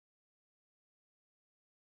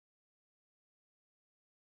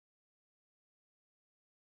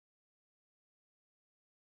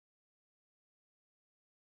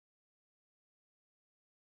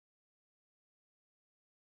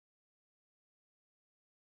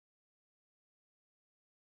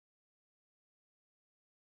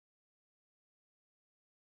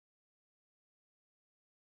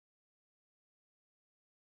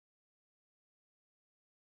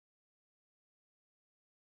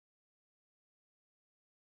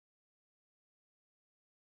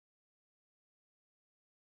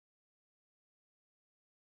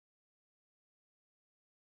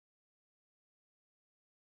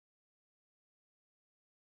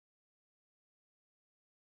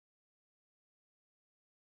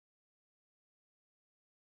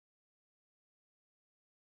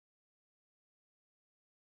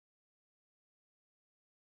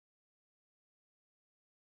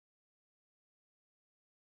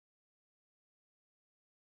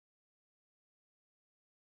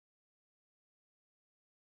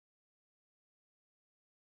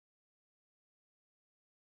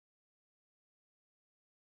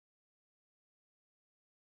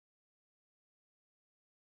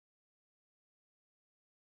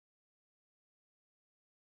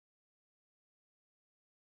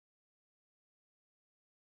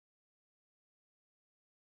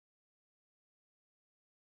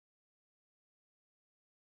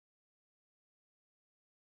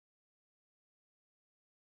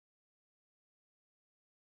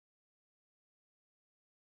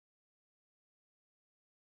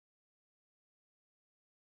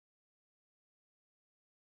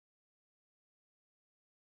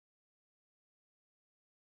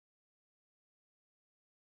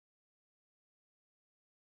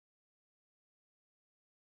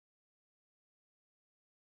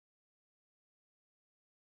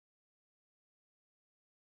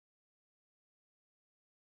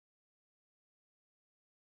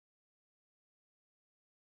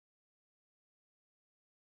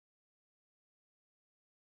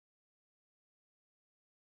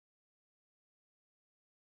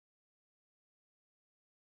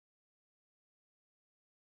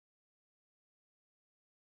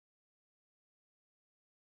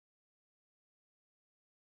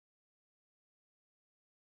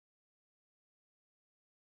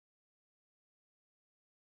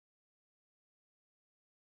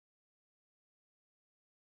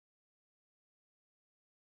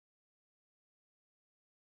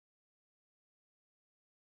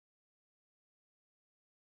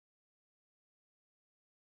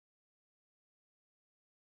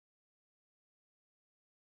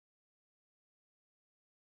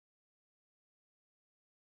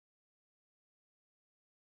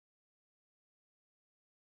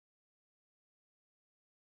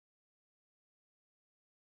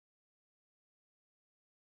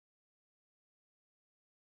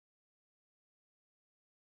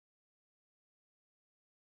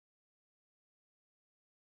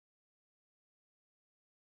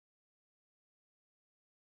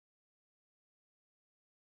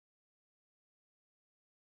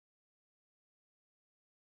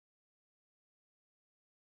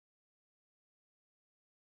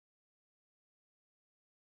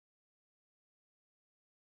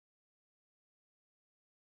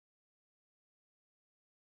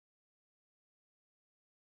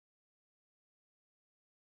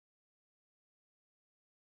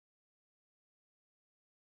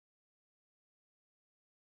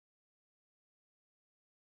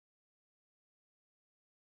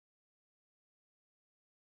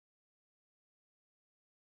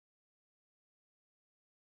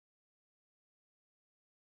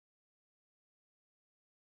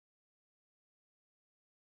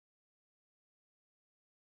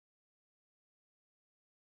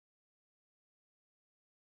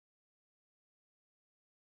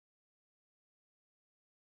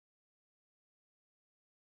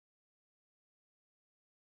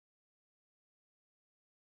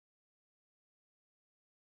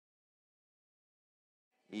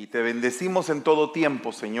Y te bendecimos en todo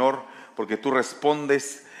tiempo, Señor, porque tú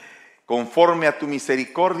respondes conforme a tu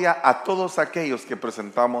misericordia a todos aquellos que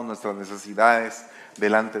presentamos nuestras necesidades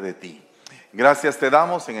delante de ti. Gracias te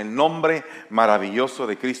damos en el nombre maravilloso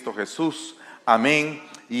de Cristo Jesús. Amén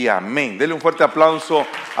y amén. Dele un fuerte aplauso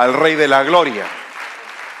al Rey de la Gloria.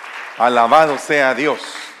 Alabado sea Dios.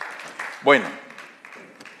 Bueno,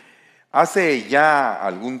 hace ya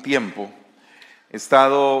algún tiempo he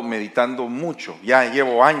estado meditando mucho, ya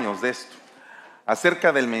llevo años de esto,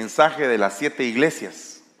 acerca del mensaje de las 7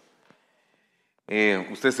 iglesias.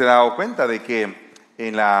 Usted se ha dado cuenta de que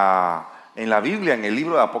en la Biblia, en el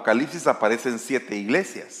libro de Apocalipsis, aparecen 7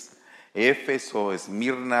 iglesias: Éfeso,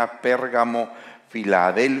 Esmirna, Pérgamo,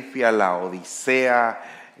 Filadelfia, la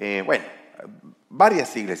Odisea,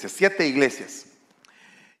 varias iglesias, 7 iglesias.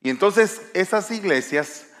 Y entonces esas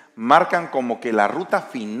iglesias marcan como que la ruta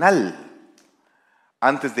final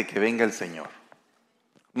antes de que venga el Señor.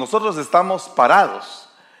 Nosotros estamos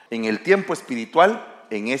parados en el tiempo espiritual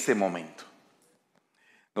en ese momento.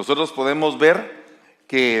 Nosotros podemos ver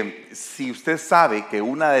que si usted sabe que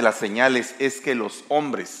una de las señales es que los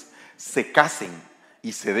hombres se casen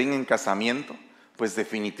y se den en casamiento, pues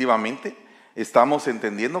definitivamente estamos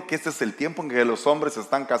entendiendo que este es el tiempo en que los hombres se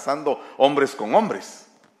están casando, hombres con hombres.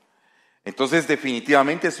 Entonces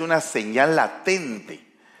definitivamente es una señal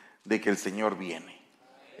latente de que el Señor viene.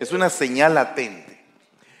 Es una señal latente.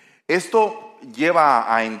 Esto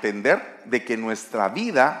lleva a entender de que nuestra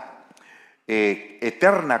vida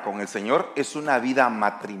eterna con el Señor es una vida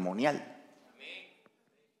matrimonial.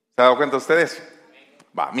 ¿Se ha dado cuenta usted de eso?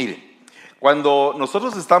 Miren, cuando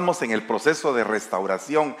nosotros estamos en el proceso de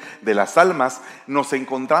restauración de las almas, nos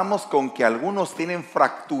encontramos con que algunos tienen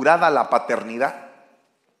fracturada la paternidad.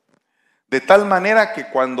 De tal manera que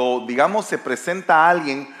cuando, digamos, se presenta a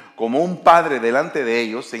alguien como un padre delante de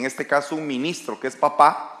ellos, en este caso un ministro que es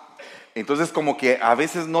papá, entonces como que a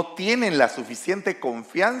veces no tienen la suficiente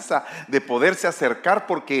confianza de poderse acercar,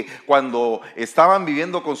 porque cuando estaban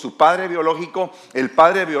viviendo con su padre biológico, el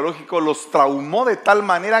padre biológico los traumó de tal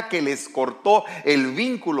manera que les cortó el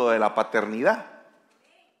vínculo de la paternidad.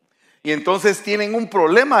 Y entonces tienen un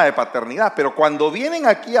problema de paternidad, pero cuando vienen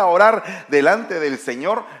aquí a orar delante del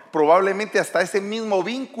Señor, probablemente hasta ese mismo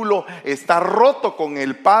vínculo está roto con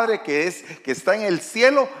el Padre que está en el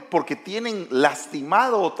cielo, porque tienen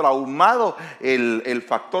lastimado o traumado el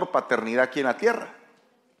factor paternidad aquí en la tierra.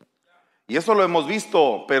 Y eso lo hemos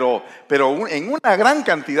visto, pero en una gran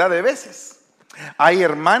cantidad de veces. Hay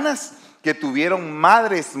hermanas que tuvieron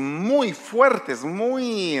madres muy fuertes,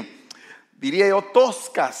 muy, diría yo,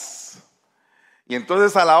 toscas. Y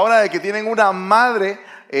entonces a la hora de que tienen una madre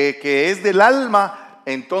que es del alma,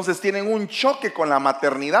 entonces tienen un choque con la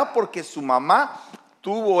maternidad, porque su mamá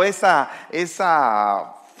tuvo esa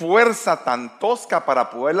fuerza tan tosca para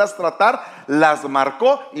poderlas tratar, las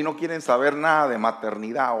marcó y no quieren saber nada de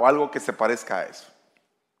maternidad o algo que se parezca a eso.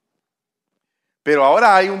 Pero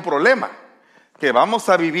ahora hay un problema, que vamos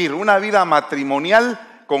a vivir una vida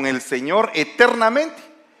matrimonial con el Señor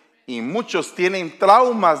eternamente. Y muchos tienen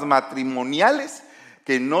traumas matrimoniales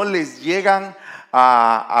que no les llegan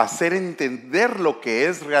a hacer entender lo que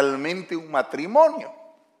es realmente un matrimonio.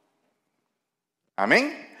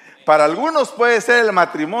 Amén. Para algunos puede ser el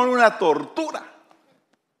matrimonio una tortura.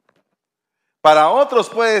 Para otros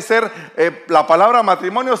puede ser, la palabra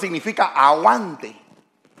matrimonio significa aguante.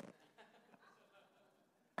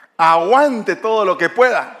 Aguante todo lo que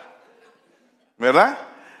pueda, ¿verdad?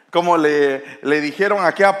 Como le dijeron a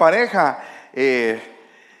aquella pareja,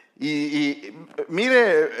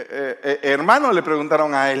 mire, hermano, le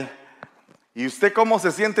preguntaron a él, ¿y usted cómo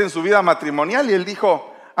se siente en su vida matrimonial? Y él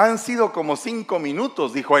dijo, han sido como 5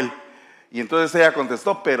 minutos, dijo él. Y entonces ella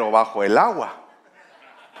contestó, pero bajo el agua,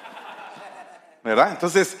 ¿verdad?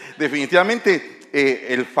 Entonces, definitivamente,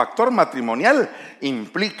 el factor matrimonial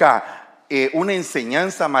implica una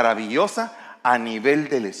enseñanza maravillosa a nivel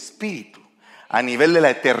del espíritu, a nivel de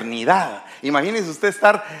la eternidad. Imagínese usted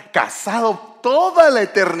estar casado toda la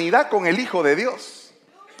eternidad con el Hijo de Dios.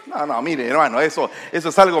 No, mire, hermano, eso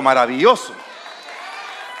es algo maravilloso.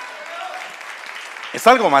 Es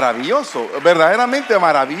algo maravilloso, verdaderamente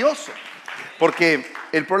maravilloso. Porque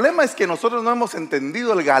el problema es que nosotros no hemos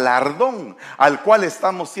entendido el galardón al cual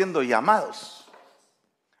estamos siendo llamados.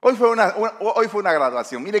 Hoy fue una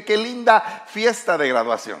graduación. Mire qué linda fiesta de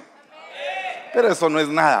graduación. Pero eso no es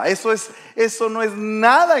nada, eso no es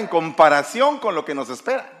nada en comparación con lo que nos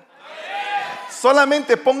espera.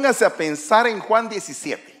 Solamente póngase a pensar en Juan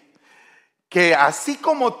 17. que así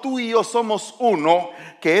como tú y yo somos uno,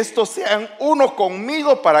 que estos sean uno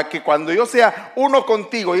conmigo, para que cuando yo sea uno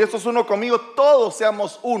contigo y estos uno conmigo, todos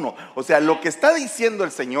seamos uno. O sea, lo que está diciendo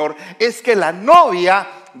el Señor es que la novia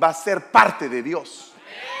va a ser parte de Dios,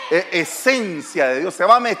 esencia de Dios, se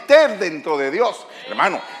va a meter dentro de Dios,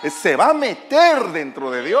 hermano, se va a meter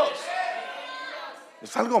dentro de Dios.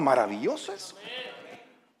 Es algo maravilloso eso.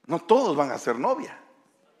 No todos van a ser novia.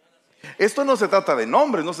 Esto no se trata de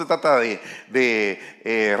nombres, no se trata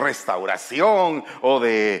de restauración o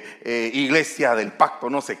de iglesia del pacto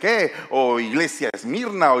no sé qué, o iglesia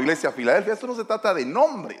Esmirna o iglesia Filadelfia. Esto no se trata de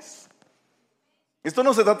nombres. Esto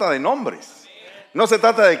no se trata de nombres. No se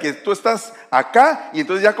trata de que tú estás acá y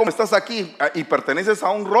entonces ya como estás aquí y perteneces a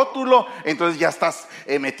un rótulo, entonces ya estás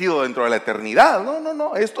metido dentro de la eternidad. No, no,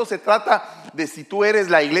 no. Esto se trata de si tú eres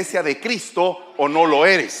la iglesia de Cristo o no lo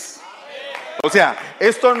eres. O sea,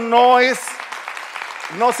 esto no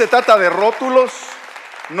se trata de rótulos,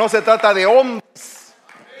 no se trata de hombres,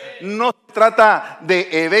 no se trata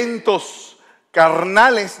de eventos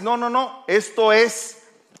carnales. No, no, no. Esto es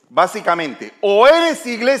básicamente, o eres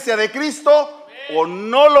iglesia de Cristo o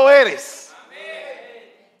no lo eres.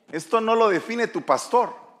 Esto no lo define tu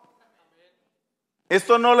pastor.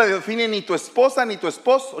 Esto no lo define ni tu esposa, ni tu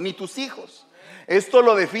esposo, ni tus hijos. Esto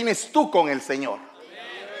lo defines tú con el Señor.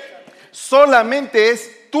 Solamente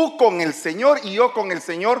es tú con el Señor y yo con el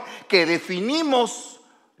Señor que definimos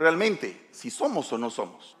realmente si somos o no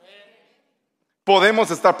somos.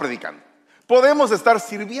 Podemos estar predicando, podemos estar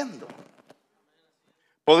sirviendo,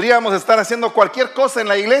 podríamos estar haciendo cualquier cosa en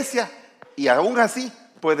la iglesia y aún así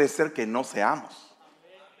puede ser que no seamos,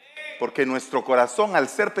 porque nuestro corazón, al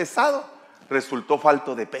ser pesado, resultó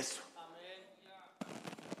falto de peso.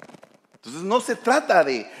 Entonces no se trata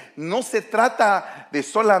de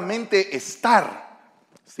solamente estar,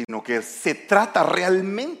 sino que se trata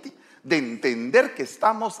realmente de entender que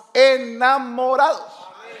estamos enamorados.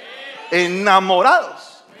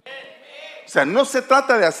 Enamorados. O sea, no se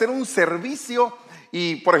trata de hacer un servicio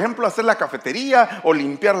y, por ejemplo, hacer la cafetería o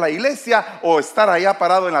limpiar la iglesia o estar allá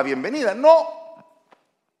parado en la bienvenida. No,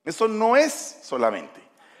 eso no es solamente,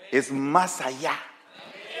 es más allá.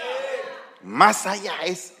 Más allá,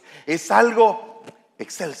 es algo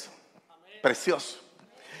excelso, precioso.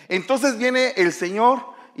 Entonces viene el Señor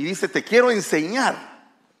y dice: te quiero enseñar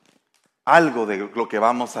algo de lo que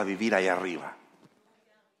vamos a vivir allá arriba.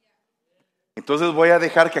 Entonces voy a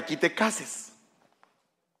dejar que aquí te cases.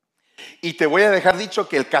 Y te voy a dejar dicho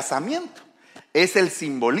que el casamiento es el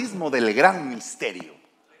simbolismo del gran misterio.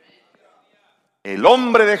 El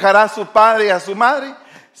hombre dejará a su padre y a su madre,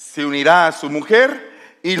 se unirá a su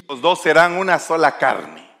mujer y los dos serán una sola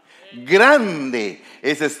carne. Grande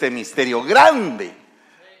es este misterio, grande.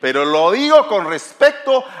 Pero lo digo con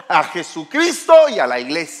respecto a Jesucristo y a la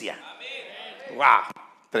iglesia. Wow,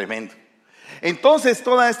 tremendo. Entonces,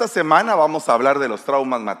 toda esta semana vamos a hablar de los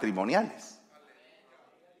traumas matrimoniales.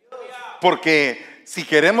 Porque si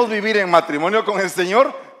queremos vivir en matrimonio con el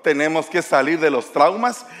Señor, tenemos que salir de los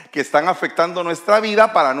traumas que están afectando nuestra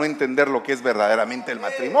vida para no entender lo que es verdaderamente el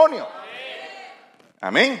matrimonio.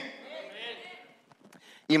 Amén.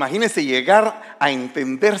 Imagínese llegar a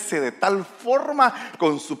entenderse de tal forma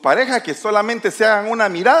con su pareja que solamente se hagan una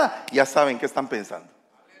mirada y ya saben qué están pensando.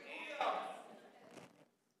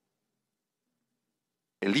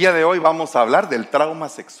 El día de hoy vamos a hablar del trauma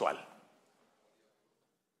sexual.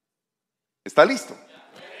 ¿Está listo?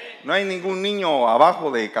 No hay ningún niño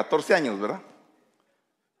abajo de 14 años, ¿verdad?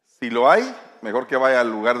 Si lo hay, mejor que vaya al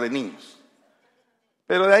lugar de niños.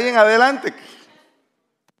 Pero de ahí en adelante,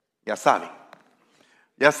 ya saben.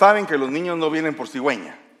 Ya saben que los niños no vienen por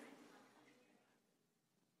cigüeña.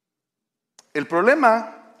 El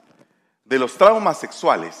problema de los traumas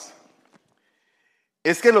sexuales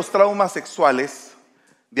es que los traumas sexuales,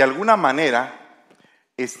 de alguna manera,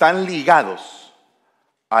 están ligados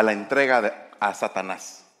a la entrega a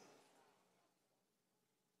Satanás.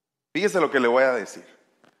 Fíjese lo que le voy a decir.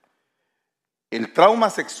 El trauma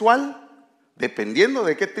sexual, dependiendo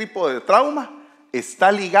de qué tipo de trauma,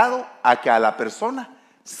 está ligado a que a la persona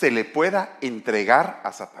se le pueda entregar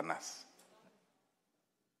a Satanás.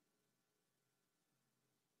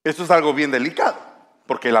 Esto es algo bien delicado,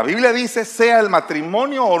 porque la Biblia dice: sea el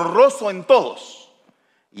matrimonio honroso en todos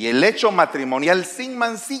y el hecho matrimonial sin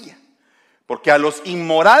mancilla, porque a los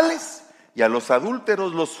inmorales y a los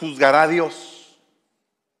adúlteros los juzgará Dios.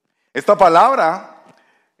 Esta palabra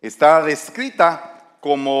está descrita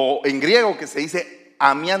como en griego, que se dice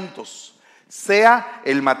amiantos. Sea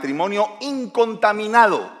el matrimonio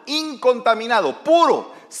incontaminado,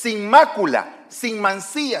 puro, sin mácula, sin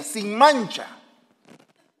mancilla, sin mancha.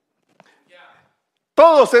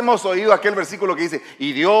 Todos hemos oído aquel versículo que dice,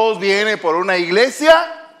 y Dios viene por una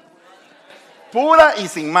iglesia pura y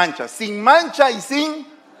sin mancha y sin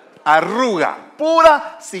arruga,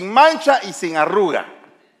 pura, sin mancha y sin arruga.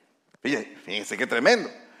 Fíjense qué tremendo.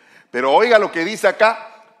 Pero oiga lo que dice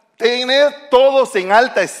acá, tened todos en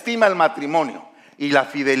alta estima el matrimonio y la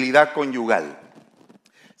fidelidad conyugal.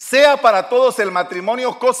 Sea para todos el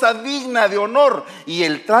matrimonio cosa digna de honor y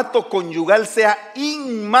el trato conyugal sea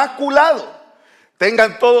inmaculado.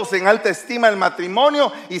 Tengan todos en alta estima el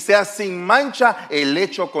matrimonio y sea sin mancha el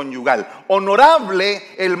hecho conyugal.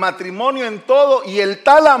 Honorable el matrimonio en todo y el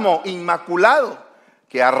tálamo inmaculado,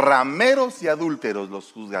 que a rameros y adúlteros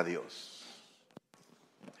los juzga Dios.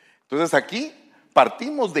 Entonces aquí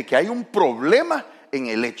partimos de que hay un problema en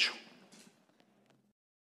el hecho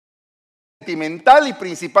sentimental y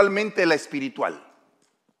principalmente la espiritual.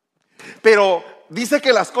 Pero dice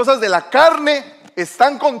que las cosas de la carne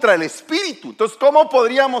están contra el espíritu. Entonces, ¿cómo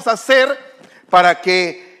podríamos hacer para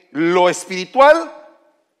que lo espiritual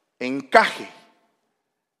encaje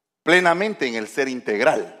plenamente en el ser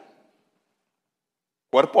integral?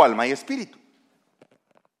 Cuerpo, alma y espíritu.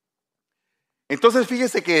 Entonces,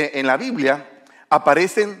 fíjese que en la Biblia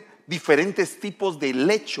aparecen diferentes tipos de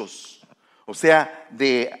lechos, o sea,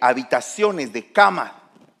 de habitaciones, de cama.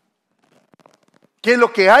 ¿Qué es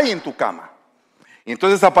lo que hay en tu cama? Y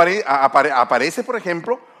entonces aparece, por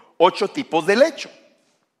ejemplo, 8 tipos de lecho.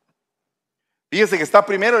 Fíjense que está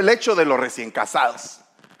primero el lecho de los recién casados.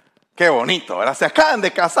 Qué bonito, ¿verdad? Se acaban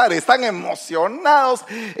de casar, están emocionados,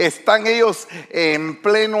 están ellos en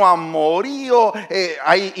pleno amorío,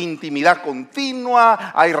 hay intimidad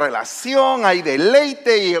continua, hay relación, hay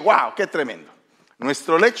deleite y ¡wow! ¡Qué tremendo!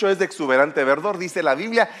 Nuestro lecho es de exuberante verdor, dice la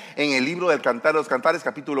Biblia en el libro del Cantar de los Cantares,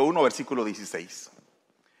 capítulo 1, versículo 16.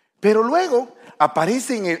 Pero luego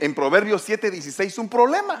aparece en Proverbios 7:16 un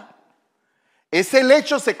problema. Ese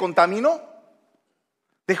lecho se contaminó,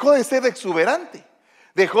 dejó de ser exuberante,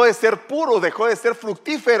 dejó de ser puro, dejó de ser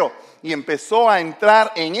fructífero y empezó a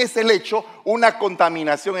entrar en ese lecho una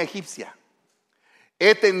contaminación egipcia.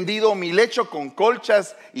 He tendido mi lecho con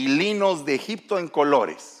colchas y linos de Egipto en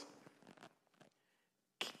colores.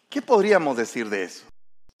 ¿Qué podríamos decir de eso?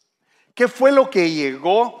 ¿Qué fue lo que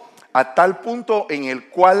llegó a tal punto en el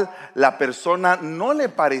cual la persona no le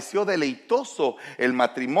pareció deleitoso el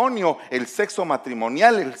matrimonio, el sexo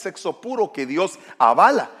matrimonial, el sexo puro que Dios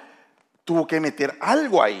avala? Tuvo que meter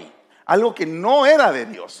algo ahí, algo que no era de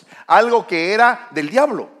Dios, algo que era del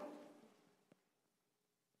diablo,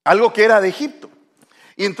 algo que era de Egipto.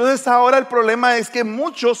 Y entonces ahora el problema es que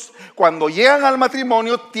muchos cuando llegan al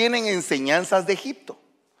matrimonio tienen enseñanzas de Egipto,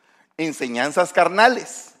 enseñanzas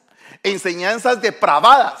carnales, enseñanzas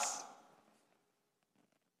depravadas.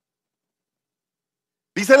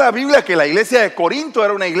 Dice la Biblia que la iglesia de Corinto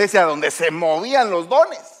era una iglesia donde se movían los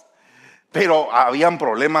dones, pero habían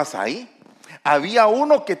problemas ahí. Había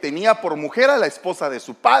uno que tenía por mujer a la esposa de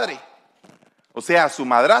su padre, o sea, a su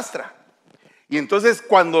madrastra. Y entonces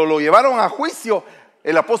cuando lo llevaron a juicio,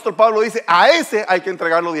 el apóstol Pablo dice, a ese hay que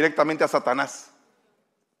entregarlo directamente a Satanás.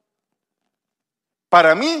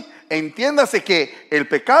 Para mí, entiéndase que el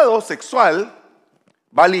pecado sexual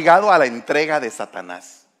va ligado a la entrega de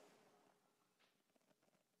Satanás.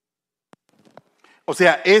 O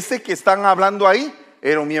sea, ese que están hablando ahí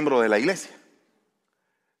era un miembro de la iglesia,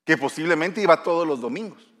 que posiblemente iba todos los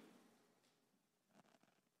domingos.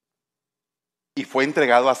 Y fue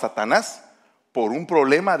entregado a Satanás por un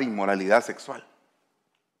problema de inmoralidad sexual.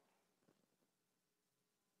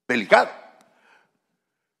 Delicado.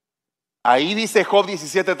 Ahí dice Job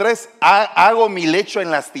 17:3, hago mi lecho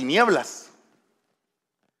en las tinieblas.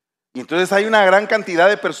 Y entonces hay una gran cantidad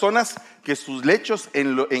de personas que sus lechos,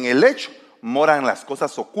 en el lecho, moran las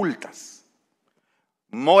cosas ocultas.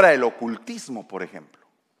 Mora el ocultismo, por ejemplo.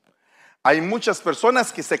 Hay muchas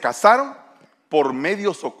personas que se casaron por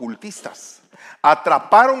medios ocultistas.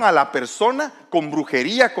 Atraparon a la persona con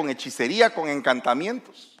brujería, con hechicería, con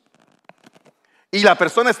encantamientos. Y la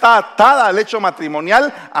persona está atada al hecho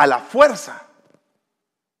matrimonial a la fuerza.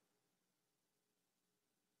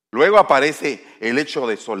 Luego aparece el hecho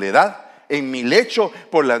de soledad. En mi lecho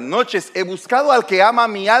por las noches he buscado al que ama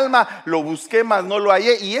mi alma, lo busqué mas no lo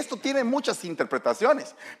hallé. Y esto tiene muchas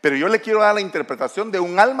interpretaciones, pero yo le quiero dar la interpretación de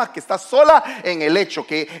un alma que está sola en el lecho,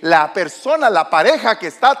 que la persona, la pareja que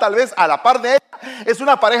está tal vez a la par de ella, es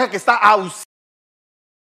una pareja que está ausente.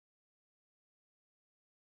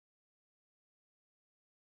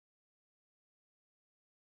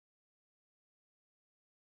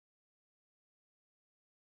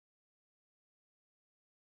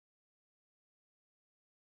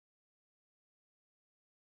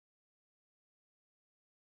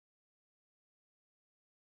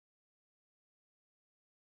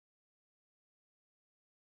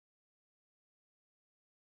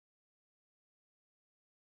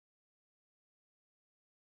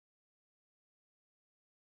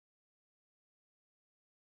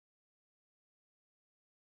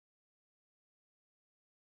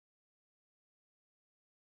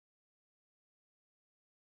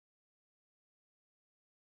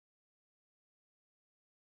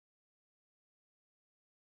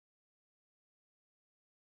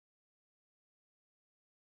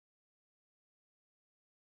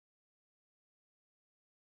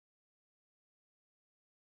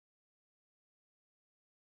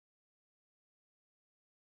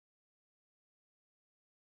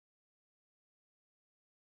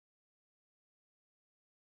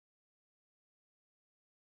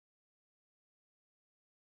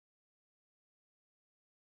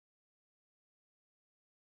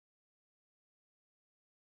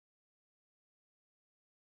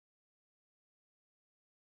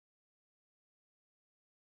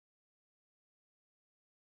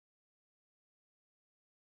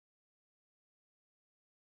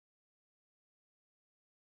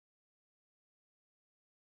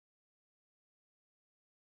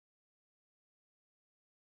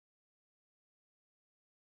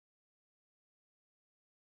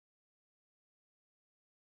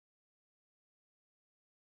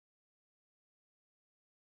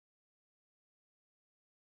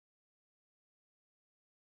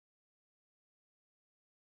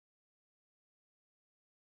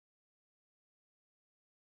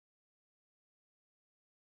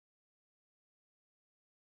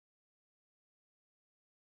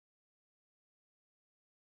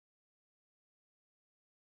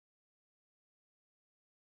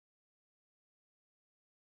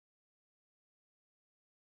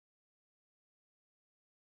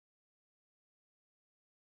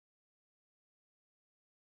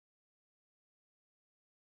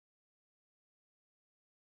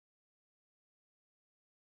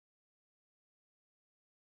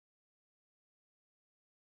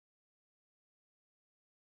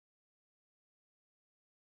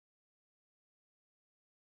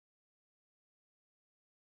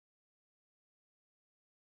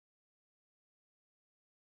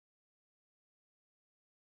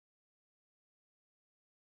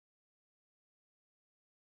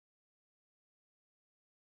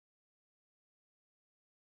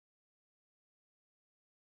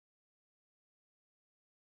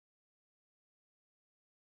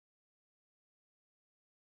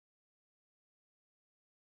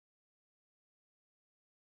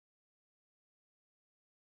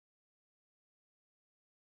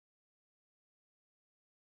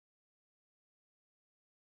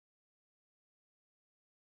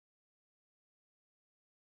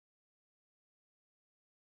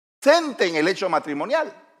 presente en el hecho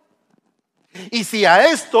matrimonial. Y si a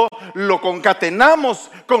esto lo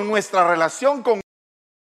concatenamos con nuestra relación con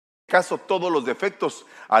caso, todos los defectos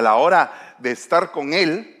a la hora de estar con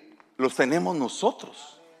Él los tenemos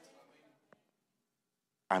nosotros.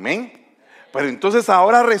 Amén. Pero entonces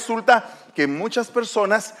ahora resulta que muchas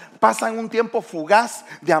personas pasan un tiempo fugaz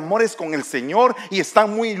de amores con el Señor y están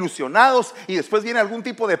muy ilusionados, y después viene algún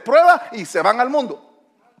tipo de prueba y se van al mundo.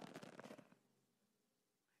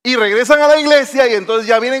 Y regresan a la iglesia y entonces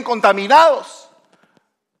ya vienen contaminados,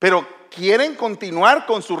 pero quieren continuar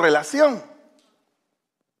con su relación.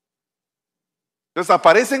 Entonces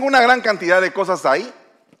aparecen una gran cantidad de cosas ahí.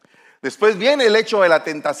 Después viene el hecho de la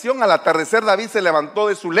tentación. Al atardecer David se levantó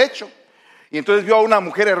de su lecho y entonces vio a una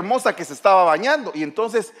mujer hermosa que se estaba bañando, y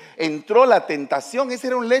entonces entró la tentación. Ese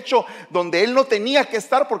era un lecho donde él no tenía que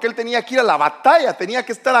estar, porque él tenía que ir a la batalla, tenía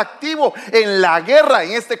que estar activo en la guerra.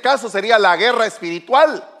 En este caso sería la guerra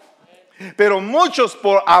espiritual. Pero muchos,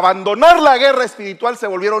 por abandonar la guerra espiritual, se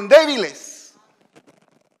volvieron débiles.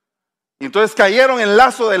 Y entonces cayeron en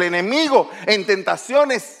lazo del enemigo, en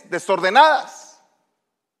tentaciones desordenadas.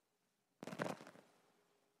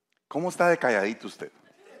 ¿Cómo está de calladito usted?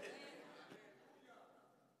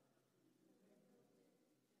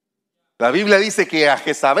 La Biblia dice que a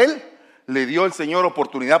Jezabel le dio el Señor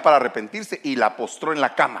oportunidad para arrepentirse y la postró en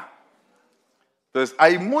la cama. Entonces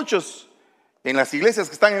hay muchos en las iglesias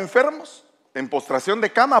que están enfermos, en postración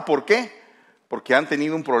de cama. ¿Por qué? Porque han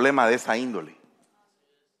tenido un problema de esa índole.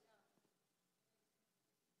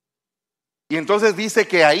 Y entonces dice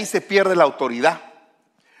que ahí se pierde la autoridad,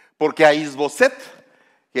 porque a Isboset,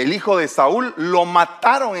 el hijo de Saúl, lo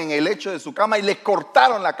mataron en el lecho de su cama y le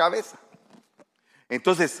cortaron la cabeza.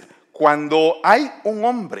 Entonces, cuando hay un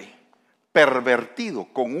hombre pervertido,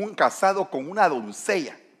 casado con una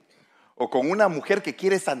doncella o con una mujer que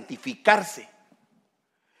quiere santificarse,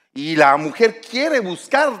 y la mujer quiere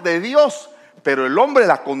buscar de Dios, pero el hombre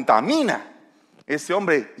la contamina, ese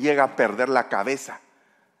hombre llega a perder la cabeza,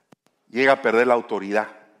 llega a perder la autoridad.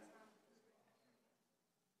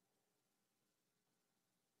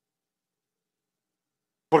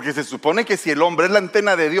 Porque se supone que si el hombre es la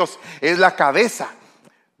antena de Dios, es la cabeza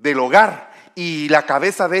del hogar, y la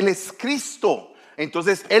cabeza de él es Cristo,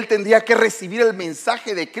 entonces él tendría que recibir el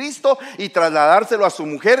mensaje de Cristo y trasladárselo a su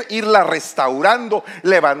mujer, irla restaurando,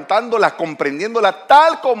 levantándola, comprendiéndola,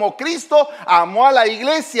 tal como Cristo amó a la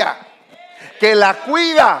iglesia, que la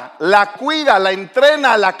cuida, la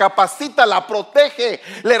entrena, la capacita, la protege,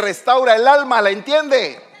 le restaura el alma, ¿la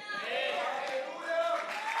entiende?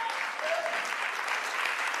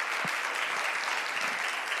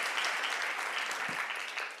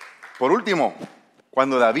 Por último,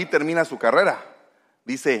 cuando David termina su carrera,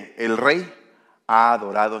 dice: el rey ha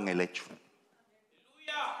adorado en el lecho.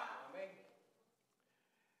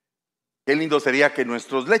 Qué lindo sería que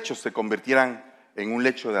nuestros lechos se convirtieran en un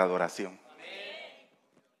lecho de adoración.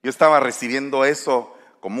 Yo estaba recibiendo eso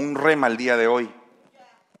como un rema el día de hoy.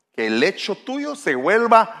 Que el lecho tuyo se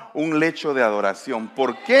vuelva un lecho de adoración.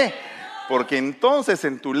 ¿Por qué? Porque entonces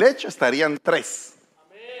en tu lecho estarían tres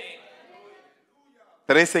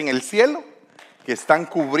en el cielo, que están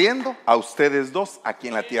cubriendo a ustedes dos aquí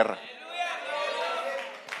en la tierra.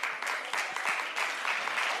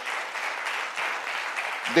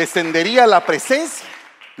 Descendería la presencia,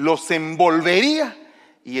 los envolvería,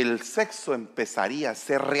 y el sexo empezaría a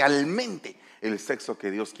ser realmente el sexo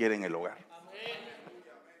que Dios quiere en el hogar.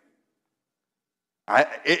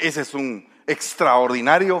 Ese es un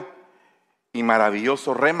extraordinario y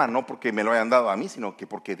maravilloso rema, no porque me lo hayan dado a mí, sino que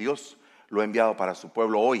porque Dios lo ha enviado para su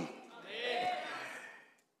pueblo hoy.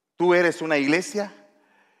 Tú eres una iglesia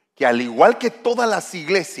que, al igual que todas las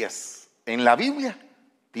iglesias en la Biblia,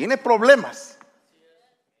 tiene problemas.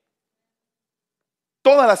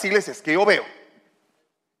 Todas las iglesias que yo veo,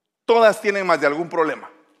 todas tienen más de algún problema.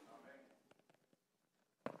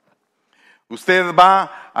 Usted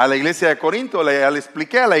va a la iglesia de Corinto, ya le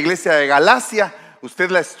expliqué, a la iglesia de Galacia,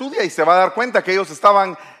 usted la estudia y se va a dar cuenta que ellos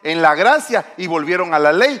estaban en la gracia y volvieron a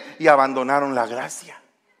la ley y abandonaron la gracia.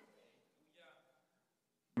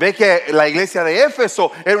 Ve que la iglesia de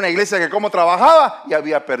Éfeso era una iglesia que, como trabajaba, y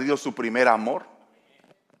había perdido su primer amor.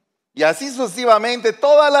 Y así sucesivamente,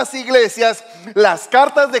 todas las iglesias, las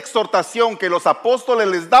cartas de exhortación que los apóstoles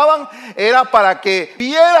les daban era para que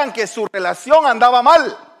vieran que su relación andaba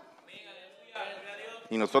mal.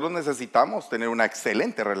 Y nosotros necesitamos tener una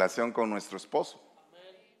excelente relación con nuestro esposo.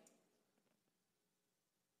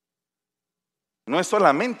 No es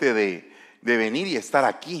solamente de venir y estar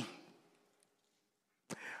aquí.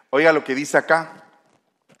 Oiga lo que dice acá: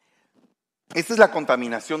 Esta es la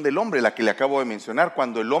contaminación del hombre, la que le acabo de mencionar,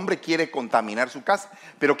 cuando el hombre quiere contaminar su casa.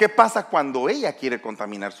 Pero ¿qué pasa cuando ella quiere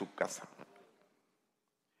contaminar su casa?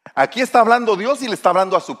 Aquí está hablando Dios y le está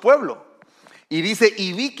hablando a su pueblo. Y dice,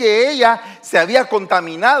 y vi que ella se había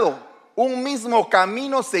contaminado. Un mismo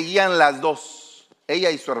camino seguían las dos, ella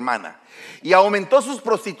y su hermana. Y aumentó sus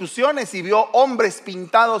prostituciones y vio hombres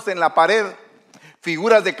pintados en la pared,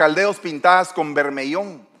 figuras de caldeos pintadas con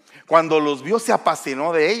bermellón. Cuando los vio se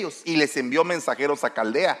apasionó de ellos y les envió mensajeros a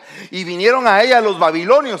Caldea. Y vinieron a ella los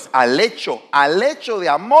babilonios al lecho de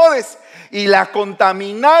amores, y la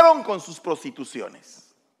contaminaron con sus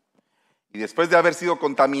prostituciones. Y después de haber sido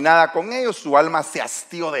contaminada con ellos, su alma se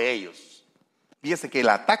hastió de ellos. Fíjese que el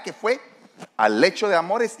ataque fue al lecho de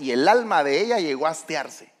amores y el alma de ella llegó a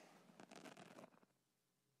hastiarse.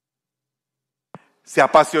 Se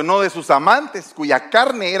apasionó de sus amantes, cuya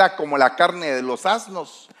carne era como la carne de los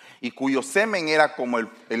asnos y cuyo semen era como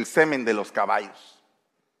el semen de los caballos.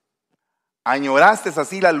 Añoraste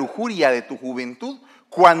así la lujuria de tu juventud,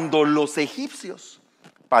 cuando los egipcios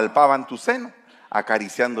palpaban tu seno,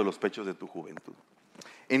 acariciando los pechos de tu juventud.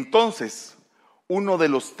 Entonces, uno de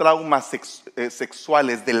los traumas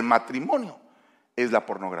sexuales del matrimonio es la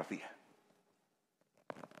pornografía.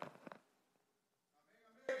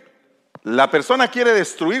 La persona quiere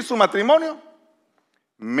destruir su matrimonio,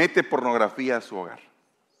 mete pornografía a su hogar.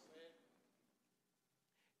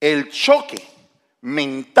 El choque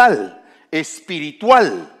mental,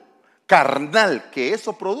 espiritual, carnal que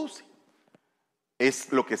eso produce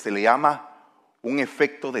es lo que se le llama un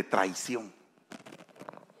efecto de traición.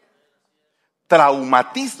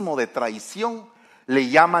 Traumatismo de traición le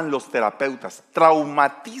llaman los terapeutas.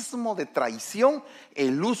 Traumatismo de traición,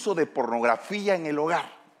 el uso de pornografía en el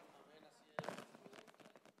hogar.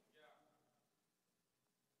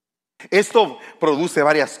 Esto produce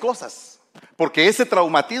varias cosas, porque ese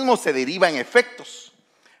traumatismo se deriva en efectos.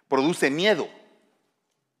 Produce miedo.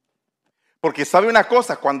 Porque sabe una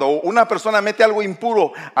cosa, cuando una persona mete algo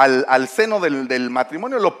impuro al seno del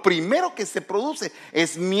matrimonio, lo primero que se produce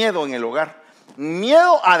es miedo en el hogar.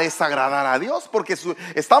 Miedo a desagradar a Dios, porque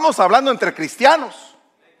estamos hablando entre cristianos.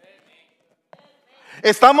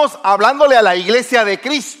 Estamos hablándole a la iglesia de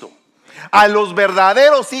Cristo, a los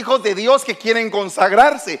verdaderos hijos de Dios que quieren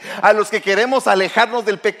consagrarse, a los que queremos alejarnos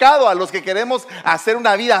del pecado, a los que queremos hacer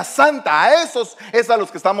una vida santa. A esos es a los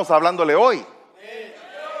que estamos hablándole hoy.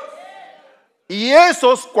 Y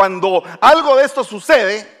esos, cuando algo de esto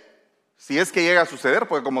sucede, si es que llega a suceder,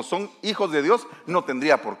 porque como son hijos de Dios, no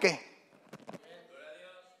tendría por qué.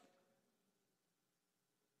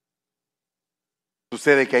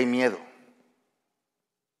 Sucede que hay miedo,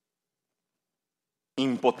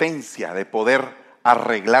 impotencia de poder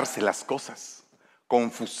arreglarse las cosas,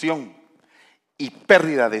 confusión y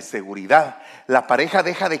pérdida de seguridad. La pareja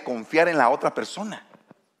deja de confiar en la otra persona.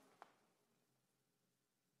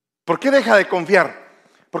 ¿Por qué deja de confiar?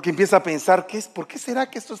 Porque empieza a pensar, ¿por qué será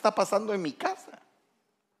que esto está pasando en mi casa?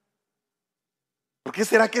 ¿Por qué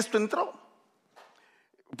será que esto entró?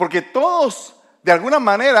 Porque todos, de alguna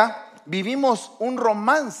manera, vivimos un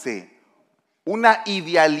romance, una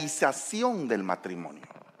idealización del matrimonio.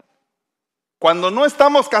 Cuando no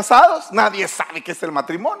estamos casados, nadie sabe qué es el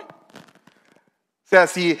matrimonio. O sea,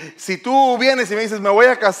 si tú vienes y me dices, me voy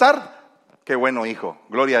a casar, qué bueno, hijo,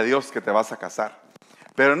 gloria a Dios que te vas a casar.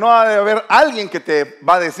 Pero no ha de haber alguien que te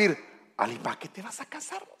va a decir, Ali, ¿para qué te vas a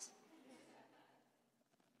casar?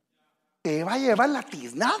 Te va a llevar la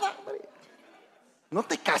tiznada, hombre. No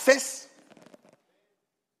te cases.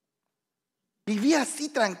 Viví así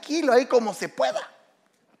tranquilo, ahí como se pueda.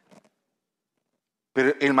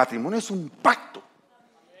 Pero el matrimonio es un pacto.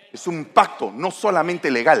 Es un pacto no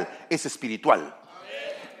solamente legal, es espiritual.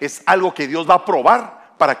 Es algo que Dios va a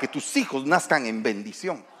probar para que tus hijos nazcan en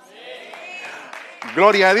bendición.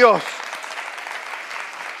 Gloria a Dios.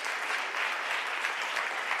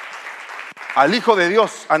 Al Hijo de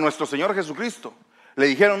Dios, a nuestro Señor Jesucristo, le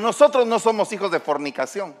dijeron, nosotros no somos hijos de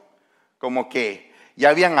fornicación. Como que ya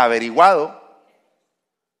habían averiguado,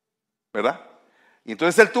 ¿verdad? Y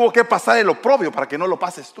entonces Él tuvo que pasar el oprobio para que no lo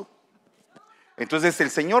pases tú. Entonces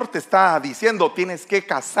el Señor te está diciendo, tienes que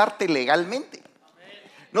casarte legalmente.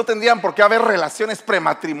 No tendrían por qué haber relaciones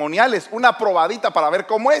prematrimoniales, una probadita para ver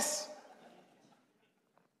cómo es.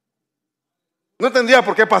 No tendría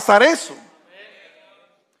por qué pasar eso.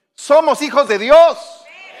 Somos hijos de Dios.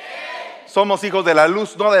 Somos hijos de la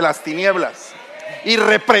luz, no de las tinieblas. Y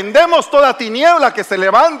reprendemos toda tiniebla que se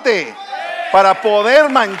levante para poder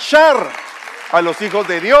manchar a los hijos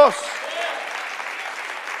de Dios.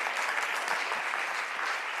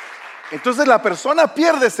 Entonces la persona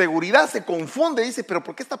pierde seguridad, se confunde y dice, pero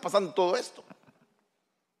 ¿por qué está pasando todo esto?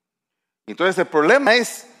 Entonces el problema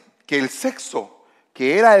es que el sexo,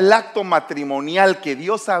 que era el acto matrimonial que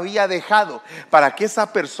Dios había dejado para que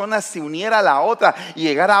esa persona se uniera a la otra y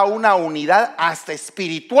llegara a una unidad hasta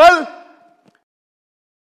espiritual,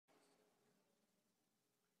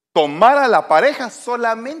 tomar a la pareja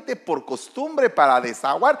solamente por costumbre, para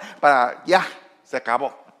desahogar, para ya, se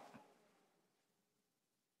acabó.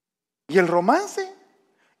 Y el romance,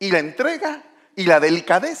 y la entrega, y la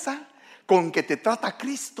delicadeza con que te trata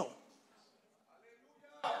Cristo,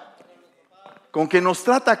 con que nos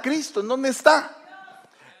trata Cristo, ¿en dónde está?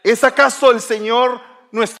 ¿Es acaso el Señor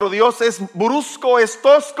nuestro Dios es brusco, es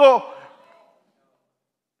tosco?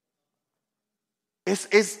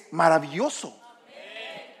 Es maravilloso.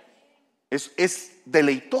 Es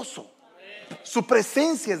deleitoso. Su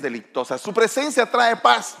presencia es deleitosa. Su presencia trae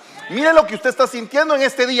paz. Mire lo que usted está sintiendo en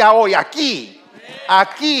este día hoy, aquí.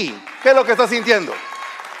 Aquí. ¿Qué es lo que está sintiendo?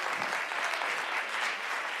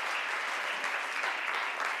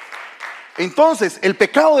 Entonces, el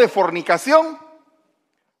pecado de fornicación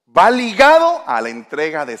va ligado a la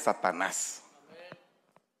entrega de Satanás.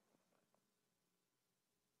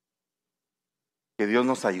 Que Dios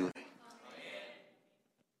nos ayude.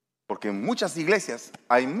 Porque en muchas iglesias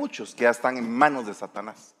hay muchos que ya están en manos de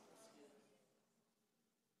Satanás.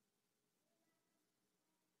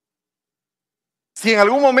 Si en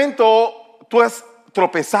algún momento tú has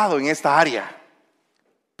tropezado en esta área,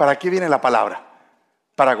 ¿para qué viene la palabra?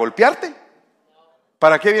 ¿Para golpearte?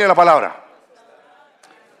 ¿Para qué viene la palabra?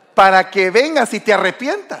 Para que vengas y te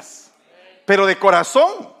arrepientas, pero de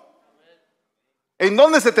corazón. ¿En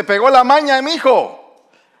dónde se te pegó la maña, mi hijo?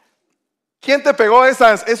 ¿Quién te pegó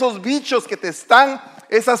esos bichos que te están,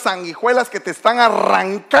 esas sanguijuelas que te están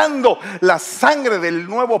arrancando la sangre del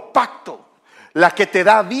nuevo pacto? La que te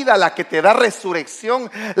da vida, la que te da resurrección,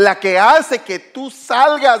 la que hace que tú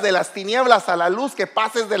salgas de las tinieblas a la luz, que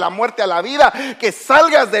pases de la muerte a la vida, que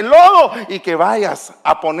salgas del lodo y que vayas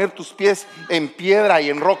a poner tus pies en piedra y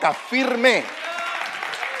en roca firme.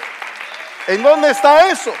 ¿En dónde está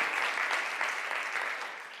eso?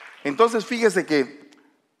 Entonces fíjese que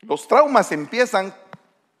los traumas empiezan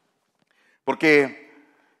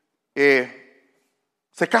porque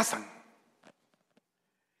se casan.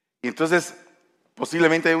 Y entonces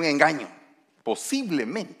posiblemente hay un engaño.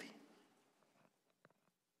 Posiblemente.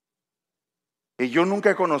 Y yo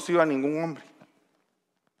nunca he conocido a ningún hombre,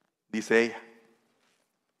 dice ella.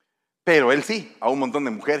 Pero él sí, a un montón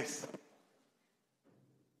de mujeres.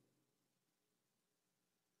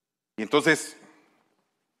 Y entonces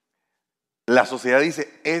la sociedad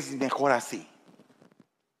dice, es mejor así,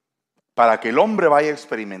 para que el hombre vaya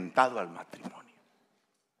experimentado al matrimonio.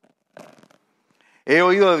 He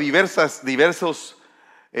oído de diversos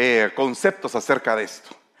conceptos acerca de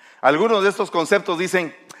esto. Algunos de estos conceptos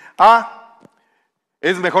dicen,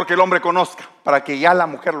 es mejor que el hombre conozca, para que ya la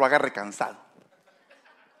mujer lo agarre cansado.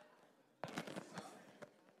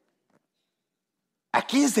 ¿A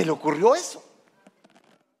quién se le ocurrió eso?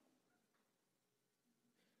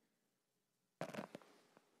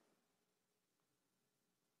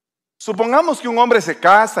 Supongamos que un hombre se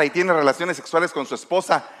casa y tiene relaciones sexuales con su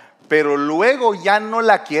esposa, pero luego ya no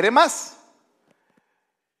la quiere más.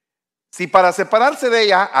 Si para separarse de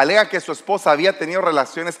ella alega que su esposa había tenido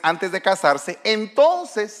relaciones antes de casarse,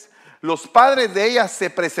 entonces los padres de ella se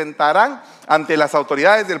presentarán ante las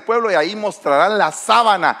autoridades del pueblo y ahí mostrarán la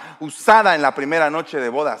sábana usada en la primera noche de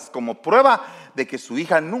bodas como prueba de que su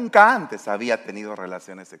hija nunca antes había tenido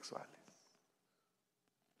relaciones sexuales.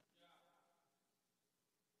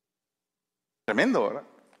 Tremendo, ¿verdad?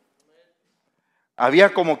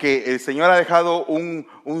 Había como que el Señor ha dejado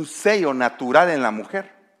un sello natural en la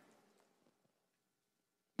mujer.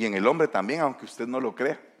 Y en el hombre también, aunque usted no lo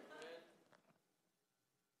crea.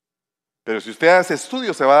 Pero si usted hace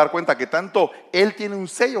estudios se va a dar cuenta que tanto él tiene un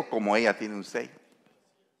sello como ella tiene un sello.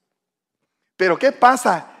 Pero ¿qué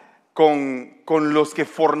pasa con los que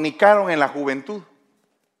fornicaron en la juventud?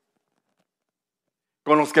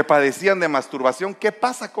 Con los que padecían de masturbación, ¿qué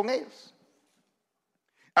pasa con ellos?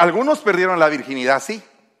 Algunos perdieron la virginidad, sí.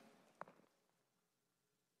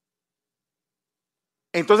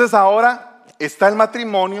 Entonces ahora está el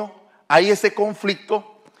matrimonio, hay ese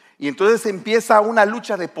conflicto y entonces empieza una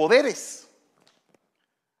lucha de poderes.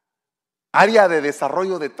 Área de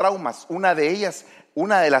desarrollo de traumas, una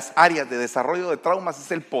de las áreas de desarrollo de traumas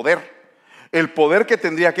es el poder. El poder que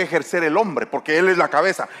tendría que ejercer el hombre, porque él es la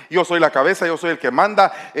cabeza. Yo soy la cabeza, yo soy el que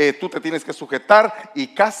manda, tú te tienes que sujetar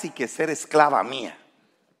y casi que ser esclava mía.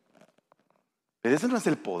 Pero ese no es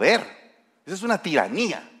el poder, esa es una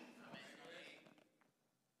tiranía.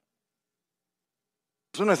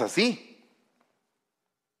 Eso no es así.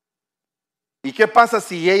 ¿Y qué pasa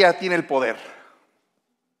si ella tiene el poder?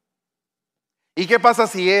 ¿Y qué pasa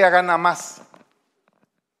si ella gana más?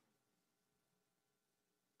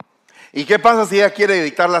 ¿Y qué pasa si ella quiere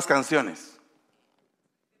dictar las canciones?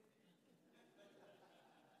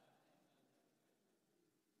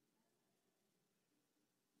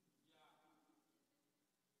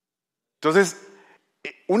 Entonces,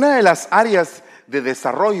 una de las áreas de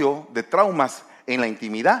desarrollo de traumas en la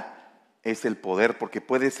intimidad es el poder, porque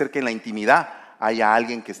puede ser que en la intimidad haya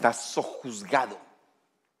alguien que está sojuzgado.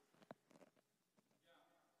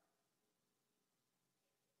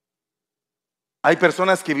 Hay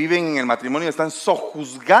personas que viven en el matrimonio y están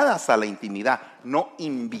sojuzgadas a la intimidad, no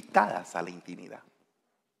invitadas a la intimidad,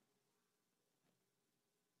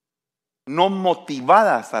 no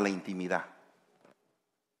motivadas a la intimidad,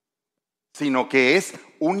 sino que es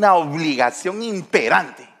una obligación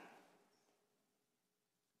imperante.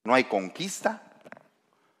 No hay conquista,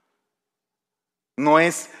 no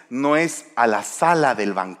es a la sala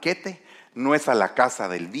del banquete, no es a la casa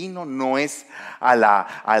del vino, no es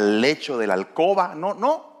al lecho de la alcoba,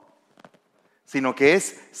 no, sino que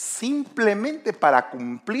es simplemente para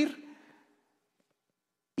cumplir,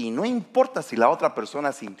 y no importa si la otra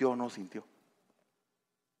persona sintió o no sintió.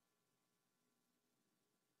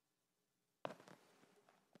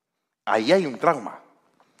 Ahí hay un trauma,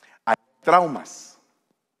 hay traumas.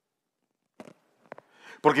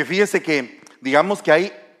 Porque fíjese que, digamos que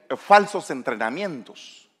hay falsos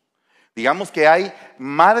entrenamientos. Digamos que hay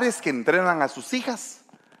madres que entrenan a sus hijas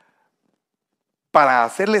para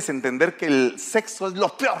hacerles entender que el sexo es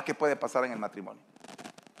lo peor que puede pasar en el matrimonio.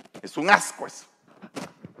 Es un asco eso.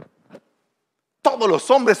 Todos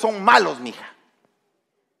los hombres son malos, mija.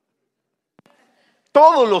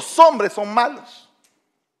 Todos los hombres son malos.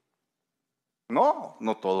 No,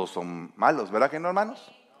 no todos son malos, ¿verdad que no,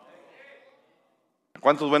 hermanos?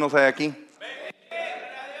 ¿Cuántos buenos hay aquí?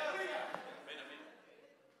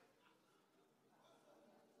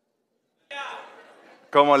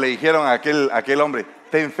 Como le dijeron a aquel hombre,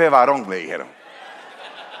 ten fe, varón, le dijeron.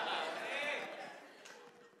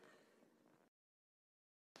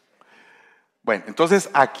 Bueno, entonces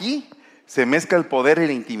aquí se mezcla el poder y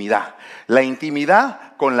la intimidad. La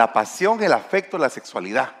intimidad con la pasión, el afecto, la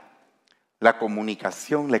sexualidad, la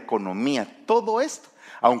comunicación, la economía, todo esto,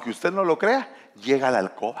 aunque usted no lo crea, llega a la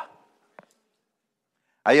alcoba.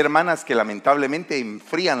 Hay hermanas que lamentablemente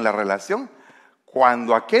enfrían la relación.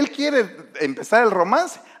 Cuando aquel quiere empezar el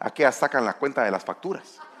romance, aquellas sacan la cuenta de las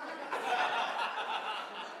facturas.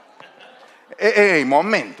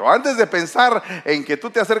 Momento, antes de pensar en que tú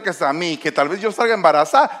te acerques a mí, que tal vez yo salga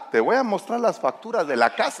embarazada, te voy a mostrar las facturas de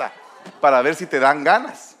la casa para ver si te dan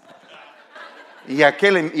ganas. Y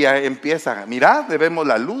aquel empieza, mira, debemos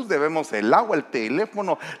la luz, debemos el agua, el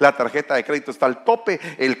teléfono, la tarjeta de crédito está al tope,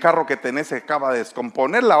 el carro que tenés se acaba de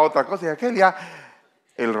descomponer, la otra cosa, y aquel ya,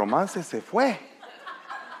 el romance se fue.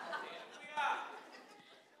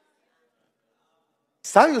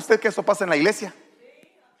 ¿Sabe usted que eso pasa en la iglesia?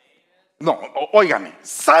 No, óigame,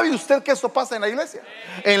 ¿sabe usted que eso pasa en la iglesia?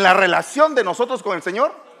 En la relación de nosotros con el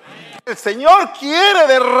Señor. El Señor quiere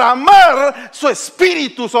derramar su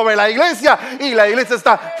espíritu sobre la iglesia, y la iglesia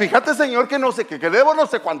está, fíjate, Señor, que no sé qué, que debo no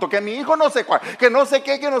sé cuánto, que mi hijo no sé cuánto, que no sé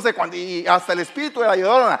qué, que no sé cuánto, y hasta el espíritu de la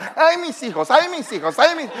ayudadora, ay mis hijos,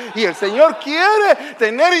 y el Señor quiere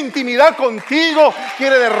tener intimidad contigo,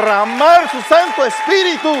 quiere derramar su Santo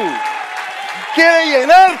Espíritu, quiere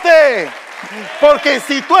llenarte, porque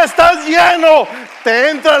si tú estás lleno, te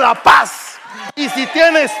entra la paz. Y si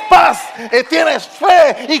tienes paz, tienes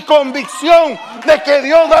fe y convicción de que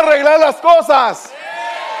Dios va a arreglar las cosas.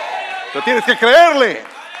 Pero tienes que creerle.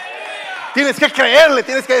 Tienes que creerle,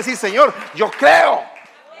 tienes que decir, Señor, yo creo.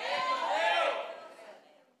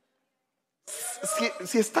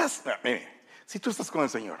 Si tú estás con el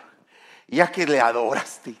Señor, ya que le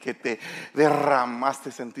adoraste y que te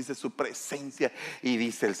derramaste, sentiste su presencia, y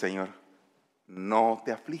dice el Señor, no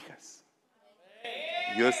te aflijas,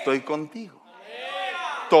 yo estoy contigo.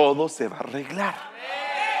 Todo se va a arreglar.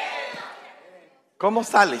 ¿Cómo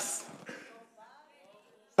sales?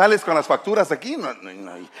 ¿Sales con las facturas aquí? No,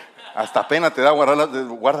 hasta pena te da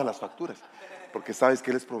guarda las facturas, porque sabes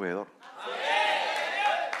que Él es proveedor.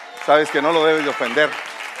 Sabes que no lo debes de ofender.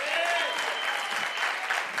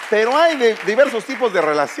 Pero hay diversos tipos de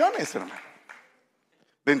relaciones, hermano.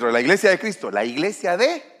 Dentro de la iglesia de Cristo, la iglesia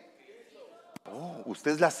de... Oh,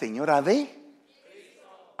 usted es la señora de...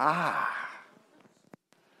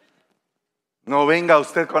 No venga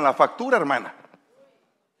usted con la factura, hermana,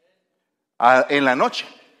 en la noche,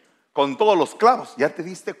 con todos los clavos. Ya te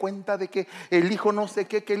diste cuenta de que el hijo no sé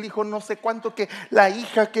qué, que el hijo no sé cuánto, que la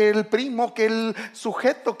hija, que el primo, que el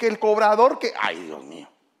sujeto, que el cobrador, que... Ay, Dios mío.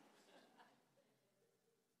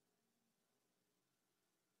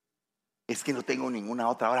 Es que no tengo ninguna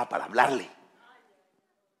otra hora para hablarle.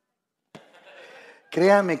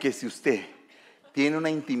 Créame que si usted tiene una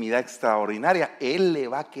intimidad extraordinaria, Él le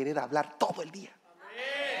va a querer hablar todo el día.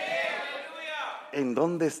 ¿En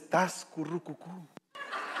dónde estás, currucucú?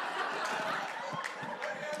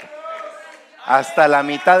 Hasta la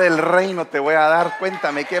mitad del reino te voy a dar.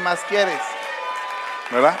 Cuéntame, ¿qué más quieres?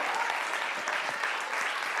 ¿Verdad?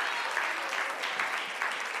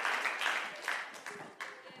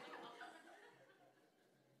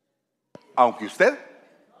 Aunque usted,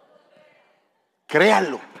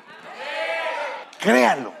 créalo.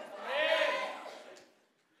 Créalo.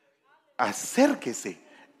 Acérquese,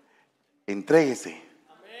 entréguese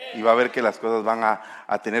y va a ver que las cosas van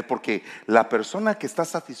a tener, porque la persona que está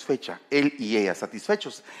satisfecha, él y ella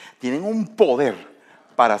satisfechos, tienen un poder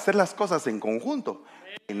para hacer las cosas en conjunto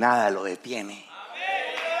que nada lo detiene.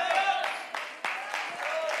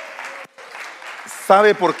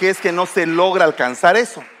 ¿Sabe por qué es que no se logra alcanzar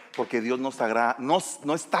eso? Porque Dios no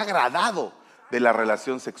está agradado de la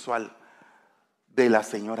relación sexual de la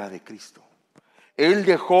señora de Cristo. Él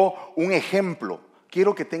dejó un ejemplo.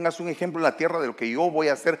 Quiero que tengas un ejemplo en la tierra de lo que yo voy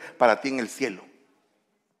a hacer para ti en el cielo.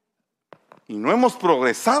 Y no hemos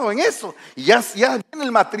progresado en eso. Y ya viene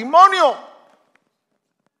el matrimonio.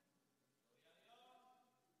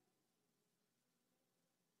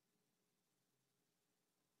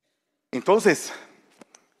 Entonces,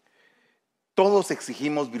 todos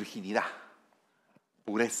exigimos virginidad,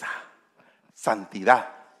 pureza,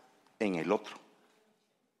 santidad en el otro.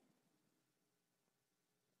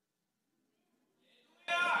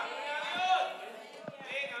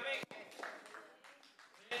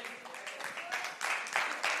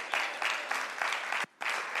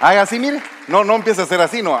 Haga así, mire. No empieza a hacer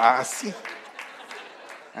así, no, así.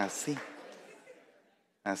 Así.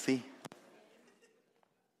 Así.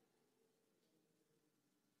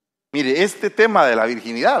 Mire, este tema de la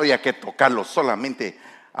virginidad habría que tocarlo solamente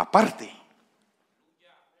aparte,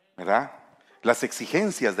 ¿verdad? Las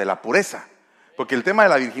exigencias de la pureza. Porque el tema de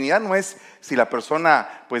la virginidad no es si la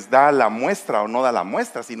persona pues da la muestra o no da la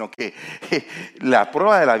muestra, sino que la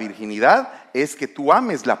prueba de la virginidad es que tú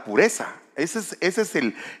ames la pureza. Ese es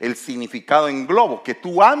el significado en globo, que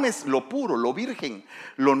tú ames lo puro, lo virgen,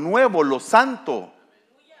 lo nuevo, lo santo.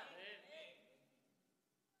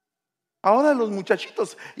 Ahora los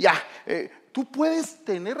muchachitos, tú puedes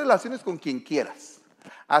tener relaciones con quien quieras,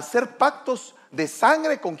 hacer pactos de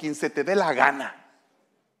sangre con quien se te dé la gana,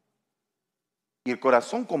 y el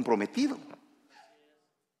corazón comprometido.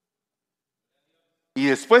 Y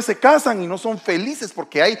después se casan y no son felices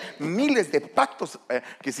porque hay miles de pactos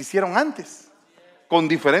que se hicieron antes, con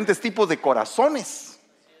diferentes tipos de corazones.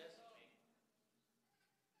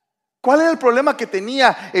 ¿Cuál era el problema que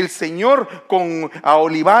tenía el Señor con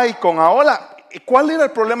Aholibá y con Ahola? ¿Cuál era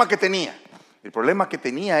el problema que tenía? El problema que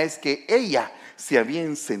tenía es que ella se había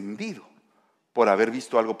encendido por haber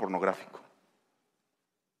visto algo pornográfico.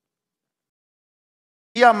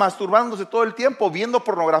 Iba masturbándose todo el tiempo, viendo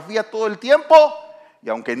pornografía todo el tiempo, y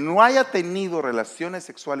aunque no haya tenido relaciones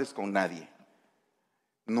sexuales con nadie,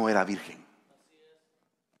 no era virgen,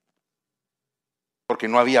 porque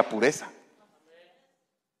no había pureza.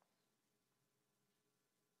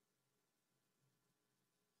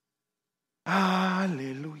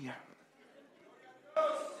 Aleluya.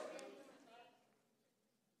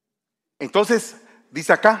 Entonces,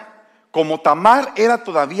 dice acá, como Tamar era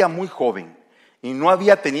todavía muy joven y no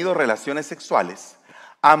había tenido relaciones sexuales,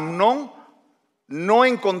 Amnón no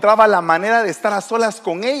encontraba la manera de estar a solas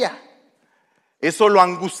con ella. Eso lo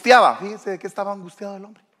angustiaba. Fíjense de qué estaba angustiado el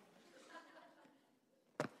hombre.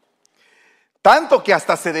 Tanto que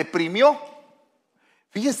hasta se deprimió.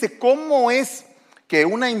 Fíjese cómo es que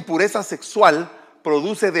una impureza sexual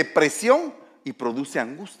produce depresión y produce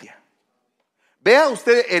angustia. Vea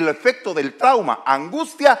usted el efecto del trauma,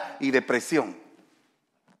 angustia y depresión.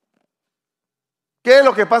 ¿Qué es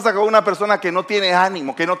lo que pasa con una persona que no tiene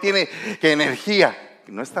ánimo, que no tiene energía?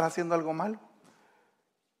 ¿No estará haciendo algo malo?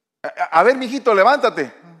 A ver, mijito,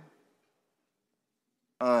 levántate.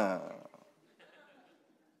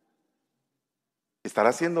 ¿Estará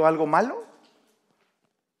haciendo algo malo?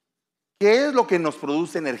 ¿Qué es lo que nos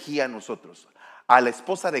produce energía a nosotros? A la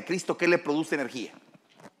esposa de Cristo, ¿qué le produce energía?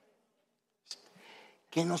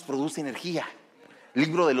 ¿Qué nos produce energía?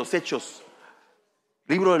 Libro de los Hechos.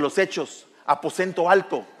 Libro de los Hechos. Aposento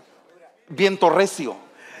alto. Viento recio.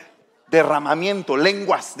 derramamiento,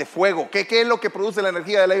 lenguas de fuego. ¿Qué es lo que produce la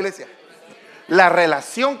energía de la iglesia? La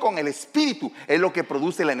relación con el Espíritu es lo que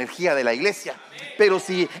produce la energía de la iglesia. Pero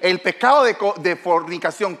si el pecado de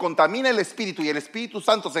fornicación contamina el Espíritu y el Espíritu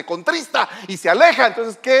Santo se contrista y se aleja,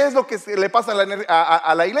 entonces ¿qué es lo que le pasa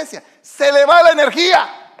a la iglesia? Se le va la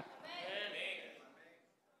energía.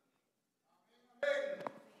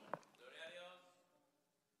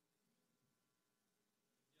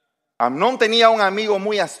 Amnón tenía un amigo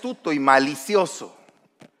muy astuto y malicioso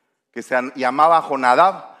que se llamaba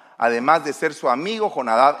Jonadab. Además de ser su amigo,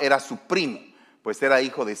 Jonadab era su primo, pues era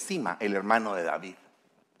hijo de Sima, el hermano de David.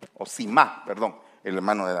 O Simá, perdón, el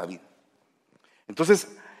hermano de David. Entonces,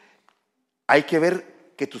 hay que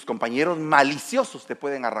ver que tus compañeros maliciosos te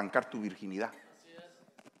pueden arrancar tu virginidad.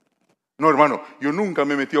 No, hermano, yo nunca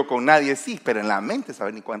me he metido con nadie, sí, pero en la mente,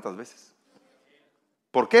 ¿sabes ni cuántas veces?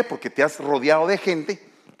 ¿Por qué? Porque te has rodeado de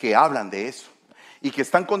gente que hablan de eso y que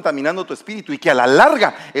están contaminando tu espíritu y que a la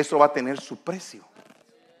larga eso va a tener su precio.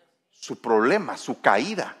 Su problema, su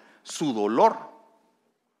caída, su dolor,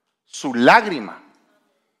 su lágrima.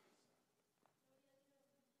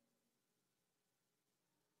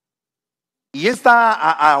 Y está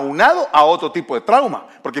aunado a otro tipo de trauma.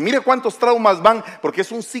 Porque mire cuántos traumas van, porque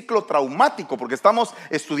es un ciclo traumático, porque estamos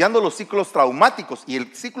estudiando los ciclos traumáticos. Y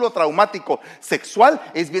el ciclo traumático sexual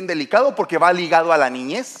es bien delicado porque va ligado a la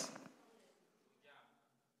niñez.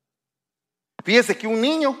 Fíjese que un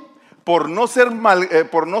niño, por no ser,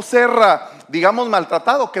 digamos,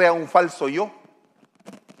 maltratado, crea un falso yo.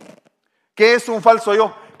 ¿Qué es un falso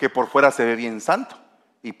yo? Que por fuera se ve bien santo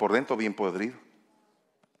y por dentro bien podrido.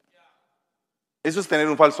 Eso es tener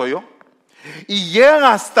un falso yo. Y llegan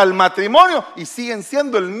hasta el matrimonio y siguen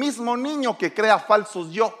siendo el mismo niño que crea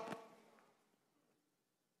falsos yo.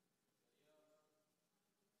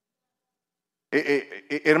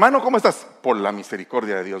 Hermano, ¿cómo estás? Por la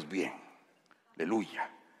misericordia de Dios, bien. Aleluya.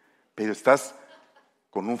 Pero estás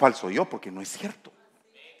con un falso yo porque no es cierto.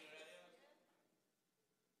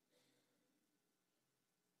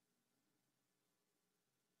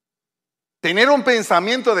 Tener un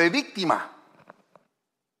pensamiento de víctima.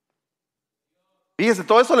 Fíjese,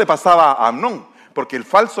 todo eso le pasaba a Amnón, porque el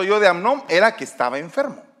falso yo de Amnón era que estaba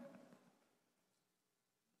enfermo.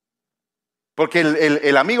 Porque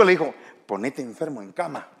el amigo le dijo, ponete enfermo en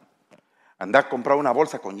cama. Anda a comprar una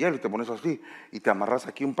bolsa con hielo y te pones así y te amarras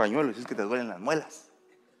aquí un pañuelo y dices que te duelen las muelas.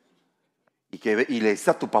 Y le dices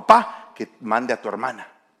a tu papá que mande a tu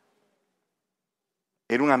hermana.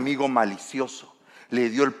 Era un amigo malicioso. Le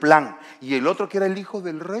dio el plan. Y el otro que era el hijo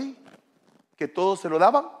del rey, que todos se lo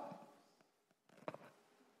daban.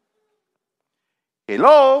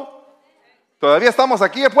 Hello. Todavía estamos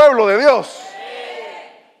aquí, el pueblo de Dios.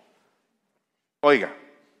 Oiga.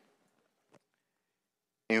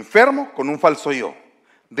 Enfermo con un falso yo.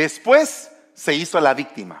 Después se hizo la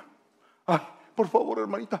víctima. Ay, por favor,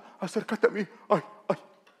 hermanita, acércate a mí. Ay, ay,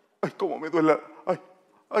 ay, cómo me duele. Ay,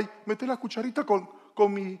 ay, mete la cucharita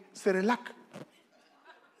con mi cerelac.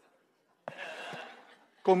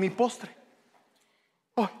 Con mi postre.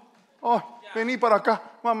 Ay, ay, vení para acá.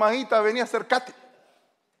 Mamadita, vení, acércate.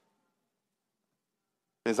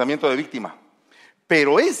 Pensamiento de víctima.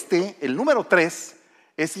 Pero el número 3,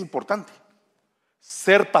 es importante.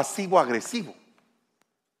 Ser pasivo-agresivo.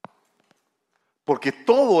 Porque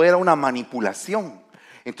todo era una manipulación.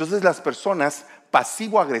 Entonces las personas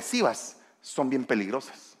pasivo-agresivas son bien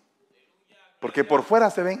peligrosas. Porque por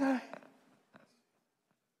fuera se ven, ay,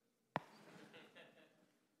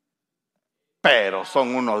 pero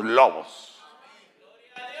son unos lobos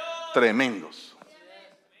tremendos.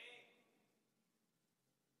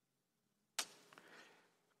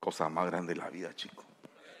 Cosa más grande de la vida, chico.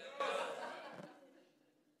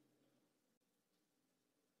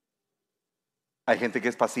 Hay gente que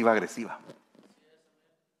es pasiva agresiva.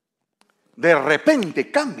 De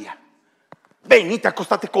repente cambia. Venite,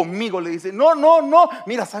 acostate conmigo, le dice. No, no, no.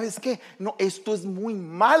 Mira, ¿sabes qué? No, esto es muy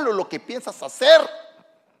malo lo que piensas hacer.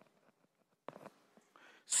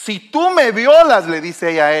 Si tú me violas, le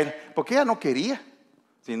dice ella a él, porque ella no quería.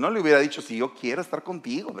 Si no le hubiera dicho, si yo quiero estar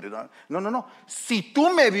contigo, ¿verdad? No, no, no. Si tú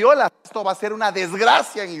me violas, esto va a ser una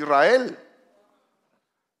desgracia en Israel.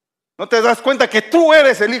 ¿No te das cuenta que tú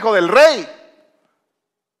eres el hijo del rey?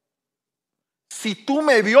 Si tú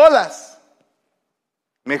me violas,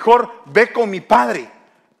 mejor ve con mi padre,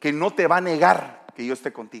 que no te va a negar que yo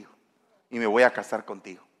esté contigo y me voy a casar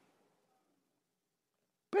contigo.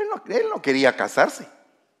 Pero él no quería casarse,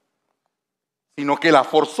 sino que la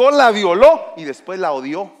forzó, la violó y después la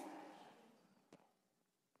odió.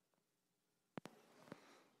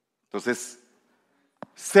 Entonces,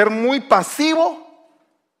 ser muy pasivo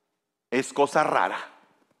es cosa rara.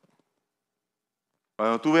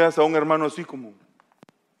 Cuando tú veas a un hermano así como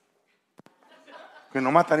que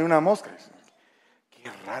no mata ni una mosca, qué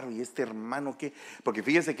raro, y este hermano qué, porque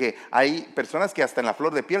fíjese que hay personas que hasta en la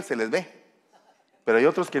flor de piel se les ve, pero hay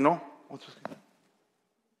otros que no, otros que no.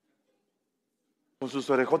 Con sus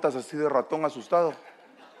orejotas así de ratón asustado.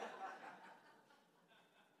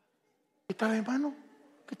 ¿Qué tal, hermano?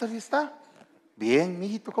 ¿Qué tal está? Bien,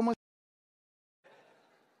 mijito, ¿cómo está?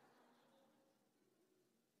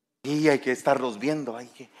 Y hay que estarlos viendo,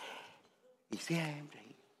 y siempre.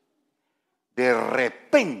 De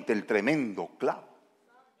repente el tremendo clavo.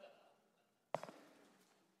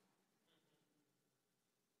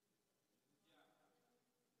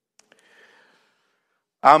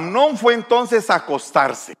 Amnón fue entonces a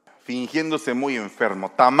acostarse, fingiéndose muy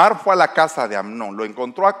enfermo. Tamar fue a la casa de Amnón, lo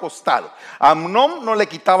encontró acostado. Amnón no le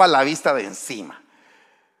quitaba la vista de encima,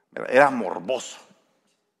 era morboso.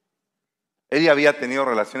 Ella había tenido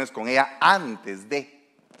relaciones con ella antes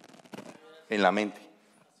de, en la mente.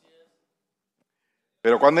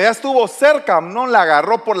 Pero cuando ella estuvo cerca, Amnón la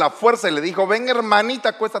agarró por la fuerza y le dijo: ven, hermanita,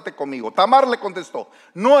 acuéstate conmigo. Tamar le contestó: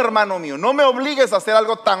 no, hermano mío, no me obligues a hacer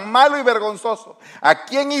algo tan malo y vergonzoso.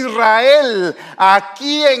 Aquí en Israel,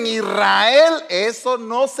 eso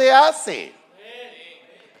no se hace.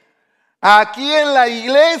 Aquí en la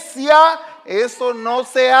iglesia, eso no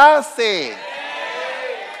se hace.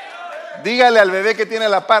 Dígale al bebé que tiene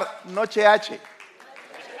la par: noche H.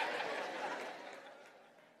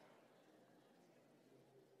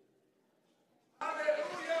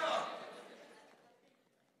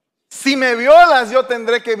 Si me violas, yo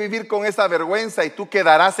tendré que vivir con esa vergüenza y tú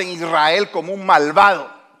quedarás en Israel como un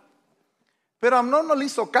malvado. Pero Amnón no le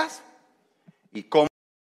hizo caso. Y como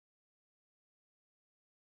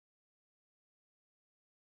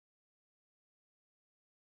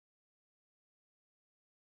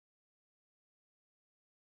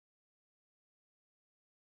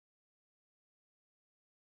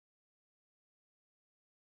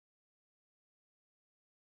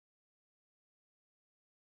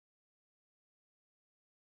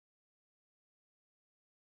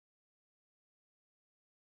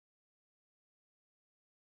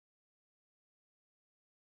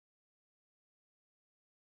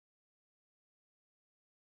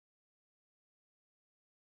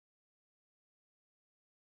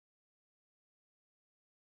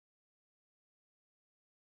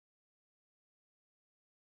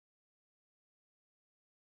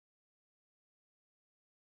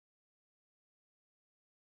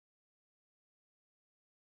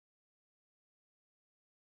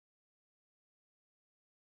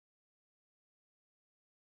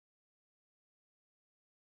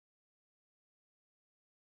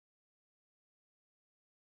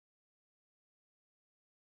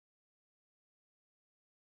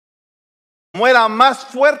era más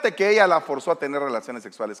fuerte que ella, la forzó a tener relaciones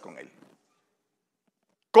sexuales con él.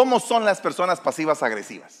 ¿Cómo son las personas pasivas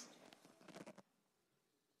agresivas?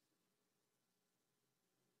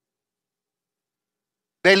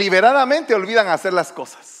 Deliberadamente olvidan hacer las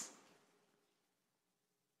cosas.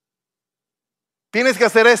 Tienes que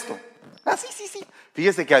hacer esto. Ah, sí, sí, sí.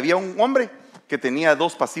 Fíjese que había un hombre que tenía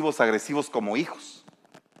 2 pasivos agresivos como hijos.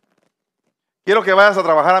 Quiero que vayas a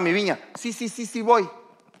trabajar a mi viña. Sí, sí, sí, sí voy.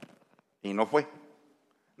 Y no fue.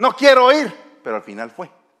 No quiero ir, pero al final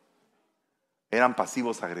fue. Eran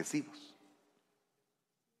pasivos agresivos.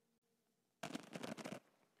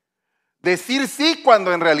 Decir sí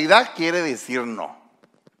cuando en realidad quiere decir no.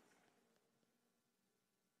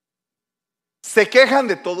 Se quejan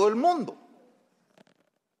de todo el mundo.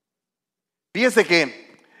 Fíjese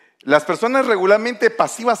que las personas regularmente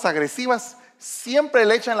pasivas agresivas siempre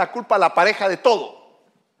le echan la culpa a la pareja de todo.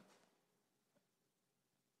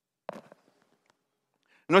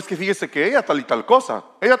 No es que fíjese que ella tal y tal cosa,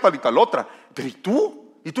 ella tal y tal otra. Pero ¿y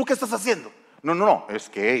tú? ¿Y tú qué estás haciendo? No, no, no, es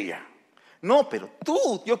que ella. No, pero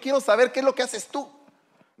tú, yo quiero saber qué es lo que haces tú.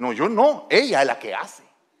 No, yo no, ella es la que hace.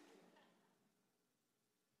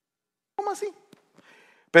 ¿Cómo así?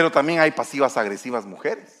 Pero también hay pasivas agresivas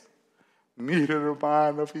mujeres. Mire,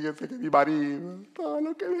 hermano, fíjese que mi marido, todo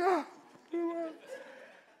lo que vea.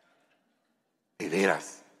 De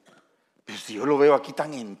veras. Pero si yo lo veo aquí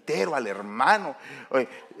tan entero al hermano,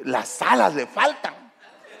 las alas le faltan.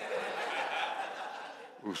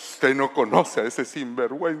 Usted no conoce a ese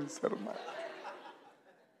sinvergüenza, hermano.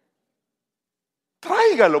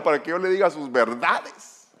 Tráigalo para que yo le diga sus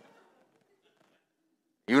verdades.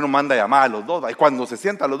 Y uno manda a llamar a los dos. Y cuando se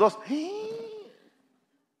sientan los dos,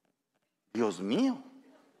 Dios mío.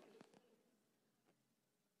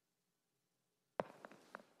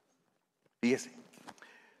 Fíjese,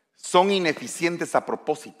 son ineficientes a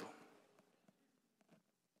propósito.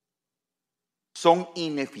 son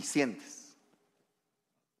ineficientes.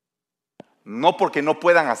 No porque no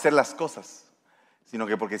puedan hacer las cosas, sino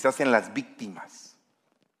que porque se hacen las víctimas.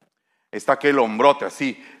 Está aquel hombrote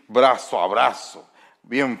así, brazo a brazo,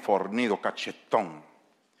 bien fornido, cachetón,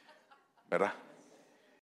 ¿verdad?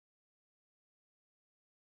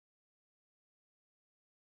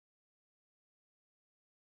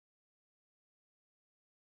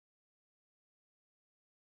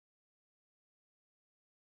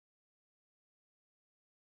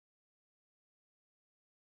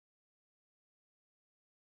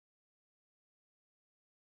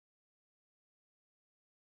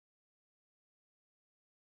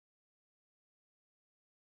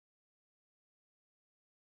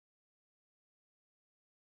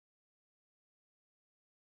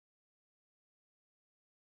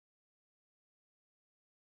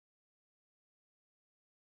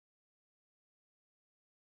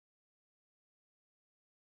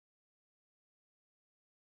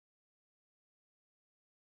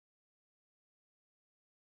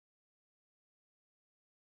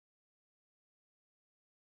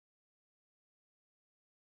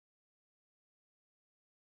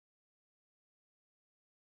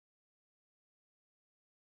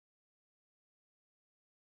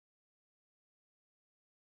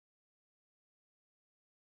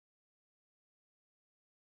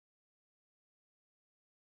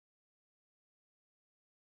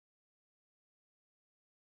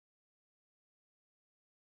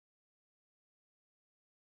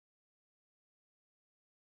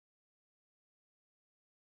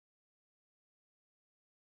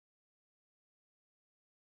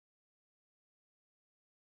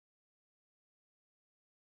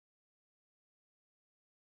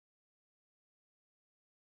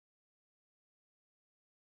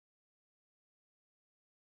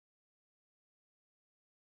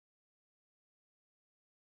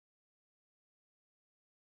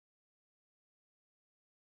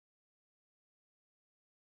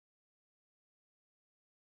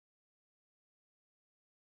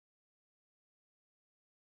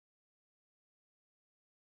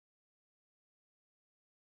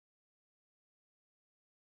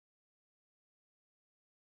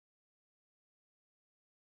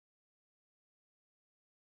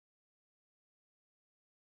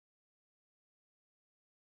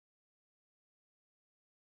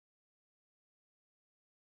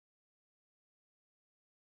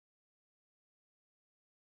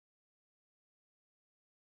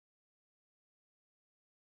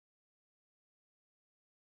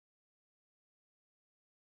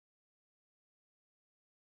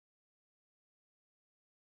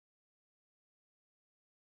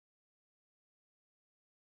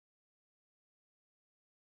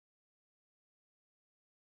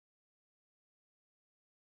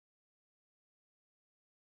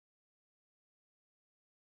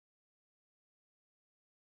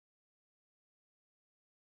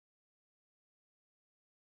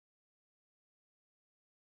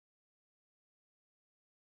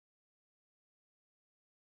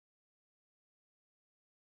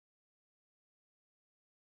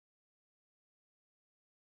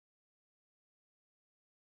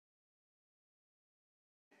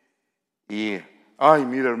 Y, ay,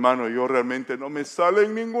 mira hermano, yo realmente no me sale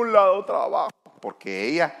en ningún lado trabajo, porque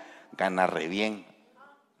ella gana re bien.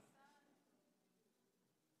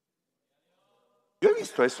 Yo he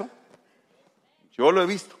visto eso, yo lo he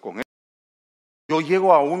visto con él. Yo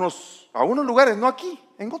llego a unos lugares, no aquí,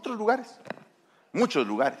 en otros lugares, muchos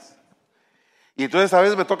lugares. Y entonces a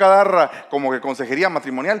veces me toca dar como que consejería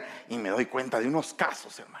matrimonial y me doy cuenta de unos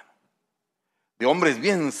casos, hermano, de hombres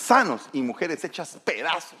bien sanos y mujeres hechas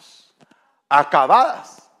pedazos,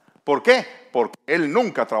 acabadas. ¿Por qué? Porque él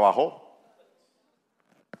nunca trabajó.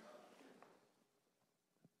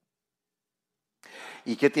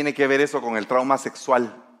 ¿Y qué tiene que ver eso con el trauma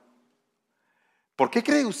sexual? ¿Por qué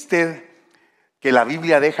cree usted que la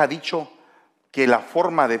Biblia deja dicho que la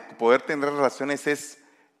forma de poder tener relaciones es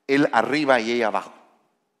él arriba y ella abajo?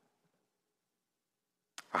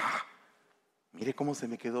 Ah, mire cómo se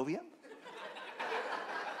me quedó bien.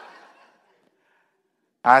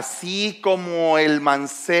 Así como el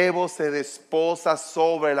mancebo se desposa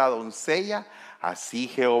sobre la doncella, así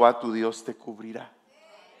Jehová tu Dios te cubrirá.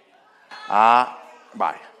 Ah,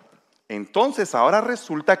 vaya. Entonces ahora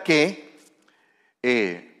resulta que,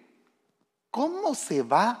 ¿cómo se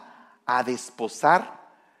va a desposar?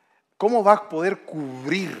 ¿Cómo va a poder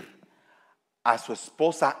cubrir a su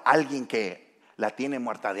esposa alguien que la tiene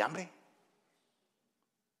muerta de hambre?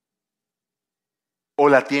 ¿O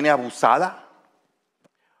la tiene abusada?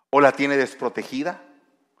 ¿O la tiene desprotegida?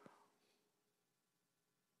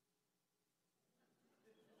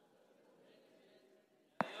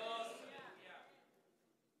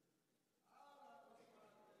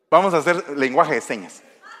 Vamos a hacer lenguaje de señas.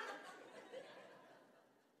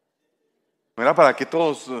 Mira, para que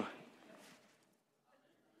todos...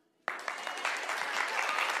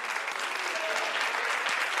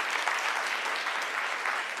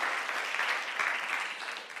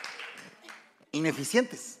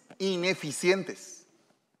 Ineficientes, ineficientes.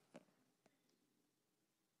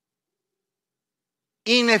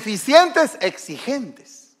 Ineficientes,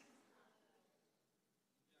 exigentes.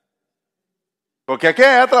 Porque aquí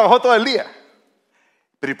ya trabajó todo el día.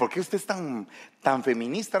 Pero ¿y por qué usted es tan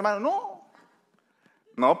feminista, hermano?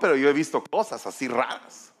 No, pero yo he visto cosas así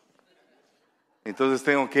raras. Entonces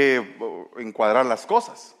tengo que encuadrar las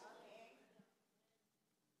cosas.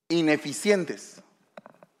 Ineficientes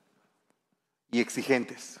y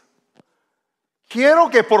exigentes. Quiero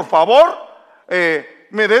que por favor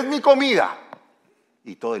me des mi comida.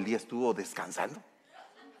 Y todo el día estuvo descansando.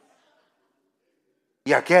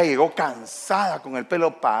 Y aquella llegó cansada, con el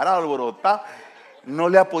pelo parado, alborotado. No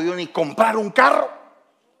le ha podido ni comprar un carro.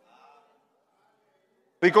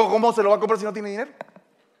 ¿Y cómo se lo va a comprar si no tiene dinero?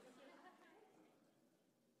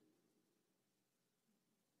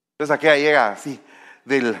 Entonces aquella llega así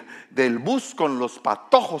del bus con los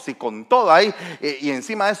patojos y con todo ahí, y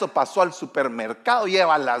encima de eso pasó al supermercado,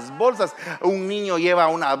 lleva las bolsas. Un niño lleva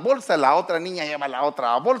una bolsa, la otra niña lleva la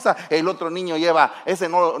otra bolsa, el otro niño lleva, ese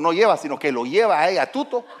no lleva, sino que lo lleva a ella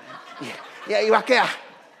tuto, y ahí va queda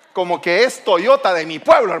como que es Toyota de mi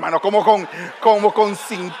pueblo, hermano, como con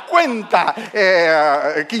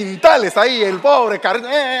 50 quintales ahí, el pobre carrito.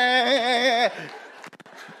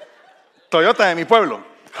 Toyota de mi pueblo,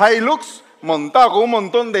 Hilux, montado con un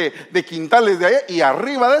montón de quintales de allá, y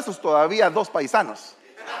arriba de esos todavía 2 paisanos.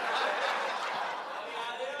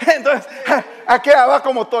 Entonces, aquella va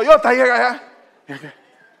como Toyota, llega allá.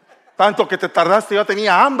 Tanto que te tardaste, yo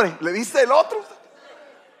tenía hambre, le dice el otro.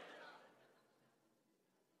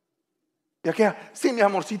 Y aquella, sí, mi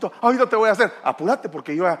amorcito, ahorita te voy a hacer. Apúrate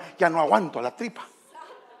porque yo ya no aguanto la tripa.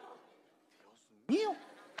 Dios mío.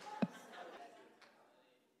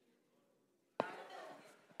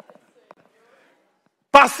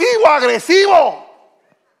 Pasivo agresivo.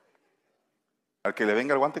 Al que le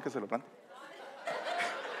venga el guante que se lo plante.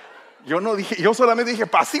 Yo no dije, yo solamente dije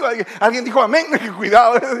pasivo. Alguien dijo amén.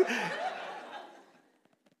 Cuidado.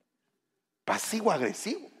 Pasivo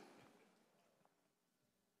agresivo.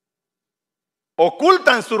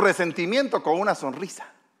 Ocultan su resentimiento con una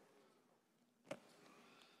sonrisa.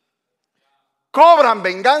 Cobran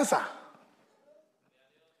venganza.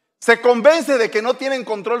 Se convence de que no tienen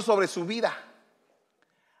control sobre su vida.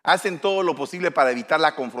 Hacen todo lo posible para evitar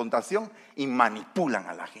la confrontación y manipulan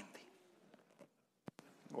a la gente.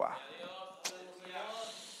 Wow.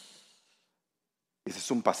 Ese es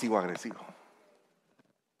un pasivo agresivo.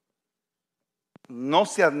 No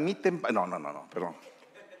se admiten, no, perdón.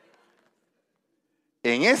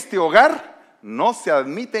 En este hogar no se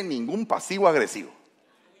admite ningún pasivo agresivo.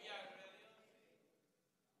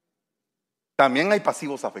 También hay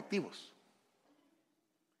pasivos afectivos.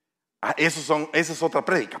 Esa es otra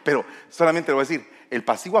prédica, pero solamente le voy a decir, el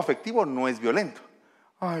pasivo afectivo no es violento.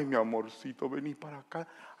 Ay, mi amorcito, vení para acá,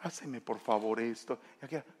 háceme por favor esto. Y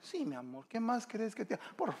aquella, sí, mi amor, ¿qué más querés que te haga?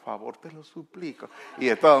 Por favor, te lo suplico. Y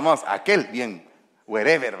de todos modos, aquel bien,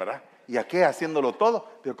 wherever, ¿verdad? Y aquel haciéndolo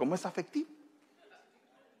todo, pero como es afectivo.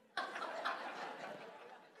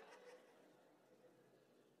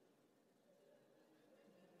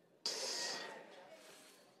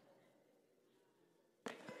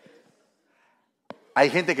 Hay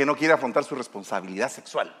gente que no quiere afrontar su responsabilidad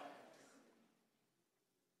sexual.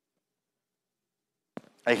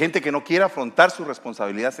 Hay gente que no quiere afrontar su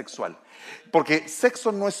responsabilidad sexual. Porque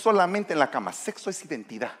sexo no es solamente en la cama, sexo es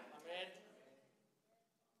identidad.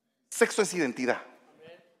 Sexo es identidad.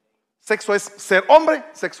 Sexo es ser hombre,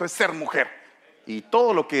 sexo es ser mujer. Y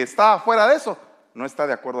todo lo que está fuera de eso no está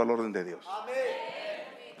de acuerdo al orden de Dios.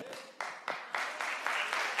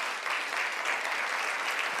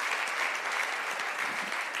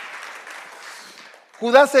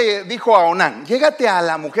 Judá se dijo a Onán, llégate a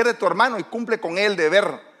la mujer de tu hermano y cumple con él el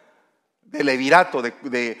deber de levirato,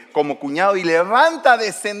 de como cuñado, y levanta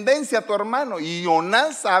descendencia a tu hermano. Y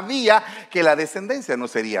Onán sabía que la descendencia no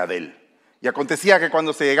sería de él. Y acontecía que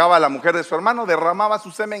cuando se llegaba a la mujer de su hermano, derramaba su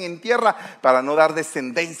semen en tierra para no dar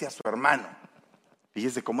descendencia a su hermano.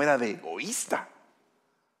 Fíjese cómo era de egoísta.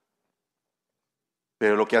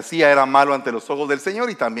 Pero lo que hacía era malo ante los ojos del Señor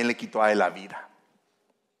y también le quitó a él la vida.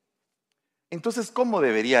 Entonces, ¿cómo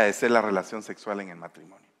debería de ser la relación sexual en el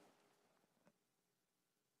matrimonio?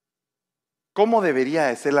 ¿Cómo debería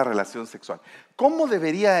de ser la relación sexual? ¿Cómo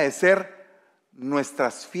debería de ser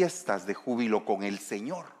nuestras fiestas de júbilo con el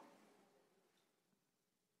Señor?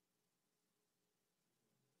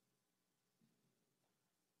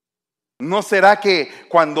 ¿No será que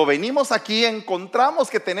cuando venimos aquí encontramos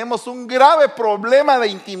que tenemos un grave problema de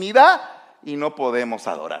intimidad y no podemos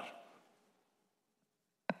adorar?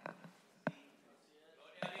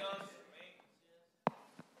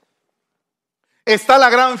 Está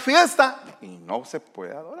la gran fiesta y no se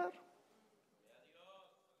puede adorar.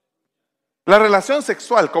 La relación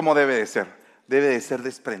sexual, ¿cómo debe de ser? Debe de ser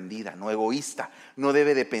desprendida, no egoísta. No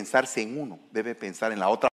debe de pensarse en uno, debe pensar en la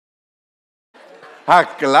otra.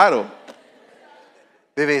 Ah, claro.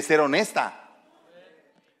 Debe de ser honesta.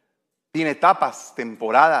 Tiene etapas,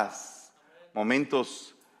 temporadas,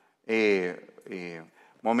 momentos,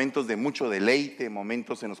 momentos de mucho deleite,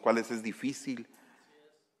 momentos en los cuales es difícil.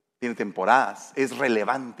 Tiene temporadas, es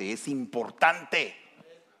relevante, es importante.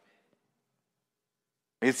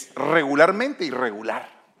 Es regularmente irregular.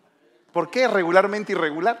 ¿Por qué regularmente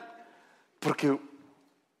irregular? Porque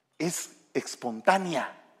es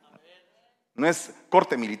espontánea. No es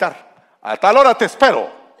corte militar. A tal hora te espero.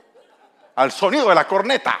 Al sonido de la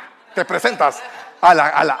corneta te presentas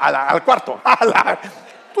al cuarto.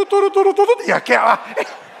 Y aquí va.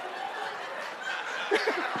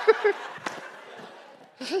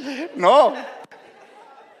 No,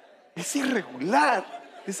 es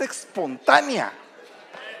irregular, es espontánea.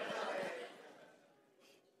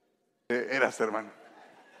 Eras, hermano.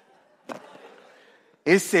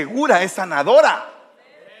 Es segura, es sanadora.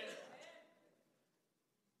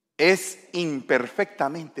 Es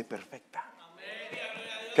imperfectamente perfecta.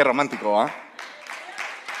 Qué romántico, ¿ah?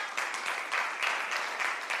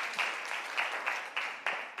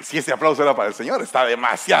 Si ese aplauso era para el Señor, está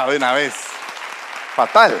demasiado de una vez.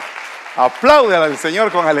 Fatal. Aplaude al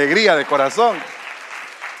Señor con alegría de corazón.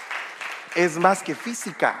 Es más que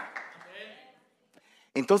física.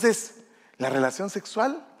 Entonces, la relación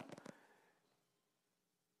sexual,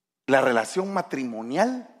 la relación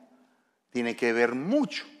matrimonial, tiene que ver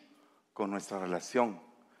mucho con nuestra relación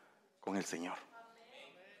con el Señor.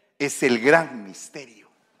 Es el gran misterio.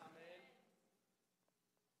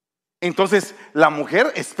 Entonces, la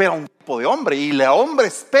mujer espera un tipo de hombre y el hombre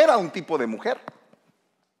espera un tipo de mujer.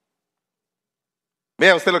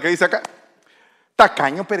 Vea usted lo que dice acá.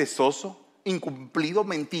 Tacaño, perezoso, incumplido,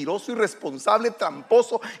 mentiroso, irresponsable,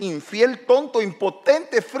 tramposo, infiel, tonto,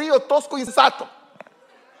 impotente, frío, tosco, insensato.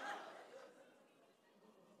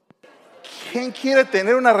 ¿Quién quiere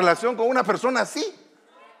tener una relación con una persona así?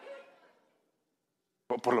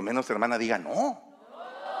 Por lo menos, hermana, diga no.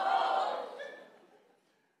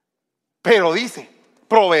 Pero dice,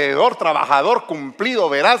 proveedor, trabajador, cumplido,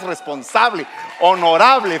 veraz, responsable,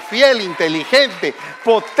 honorable, fiel, inteligente,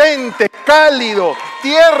 potente, cálido,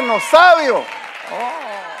 tierno, sabio.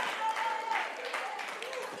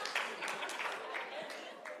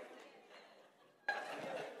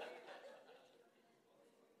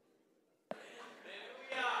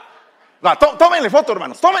 No, tómenle foto,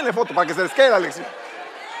 hermanos, tómenle foto para que se les quede la lección.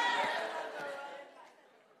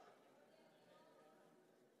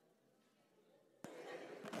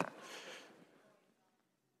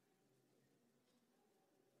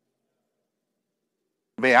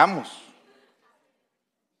 Veamos.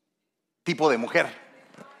 Tipo de mujer.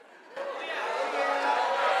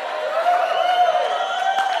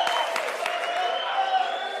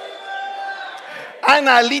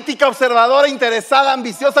 Analítica, observadora, interesada,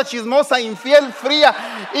 ambiciosa, chismosa, infiel, fría,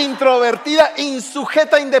 introvertida,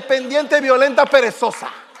 insujeta, independiente, violenta, perezosa.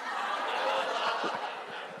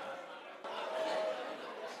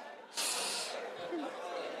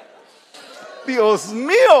 Dios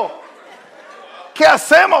mío, ¿qué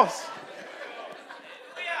hacemos?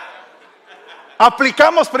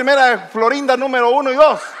 Aplicamos primera Florinda número 1 y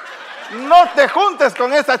 2. No te juntes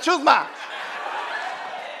con esa chusma.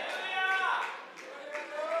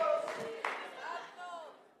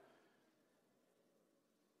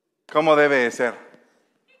 ¿Cómo debe de ser?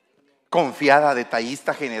 Confiada,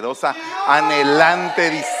 detallista, generosa, anhelante,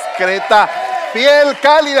 discreta, fiel,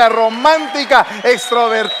 cálida, romántica,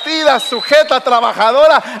 extrovertida, sujeta,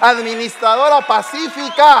 trabajadora, administradora,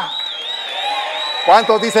 pacífica.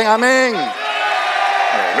 ¿Cuántos dicen amén?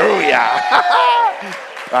 Aleluya.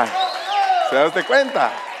 ¿Se da usted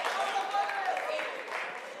cuenta?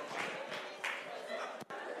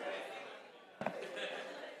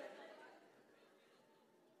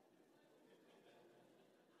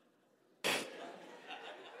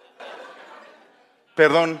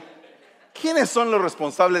 Perdón, ¿quiénes son los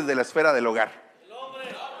responsables de la esfera del hogar?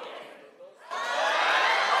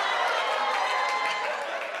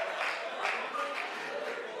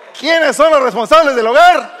 ¿Quiénes son los responsables del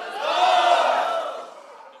hogar?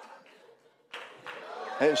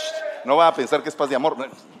 No va a pensar que es paz de amor.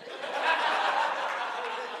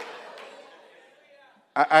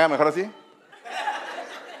 Haga mejor así.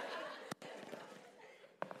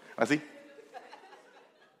 Así.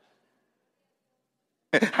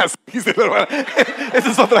 Así dice la hermana.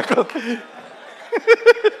 Esa es otra cosa.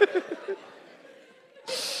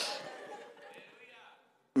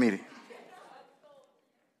 Mire,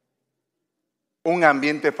 un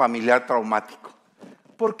ambiente familiar traumático.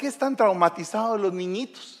 ¿Por qué están traumatizados los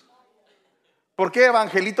niñitos? ¿Por qué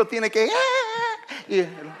Evangelito tiene que... Y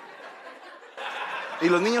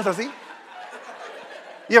los niños así?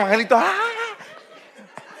 Y Evangelito...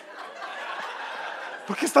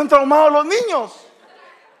 ¿Por qué están traumados los niños?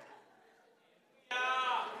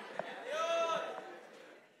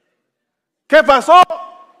 ¿Qué pasó?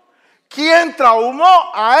 ¿Quién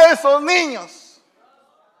traumó a esos niños?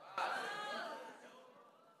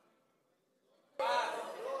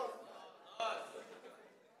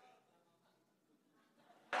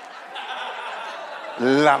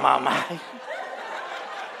 La mamá.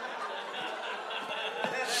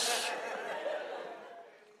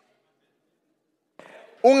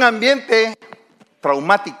 Un ambiente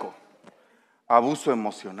traumático, abuso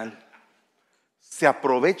emocional. Se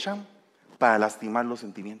aprovechan para lastimar los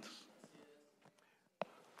sentimientos.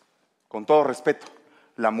 Con todo respeto,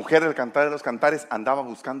 la mujer del Cantar de los Cantares andaba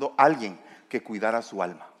buscando a alguien que cuidara su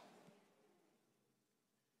alma.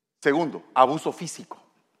 Segundo, abuso físico,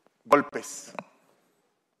 golpes.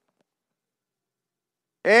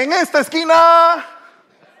 En esta esquina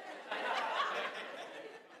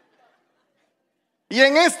y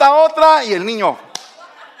en esta otra, y el niño.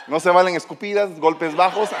 No se valen escupidas, golpes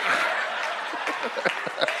bajos.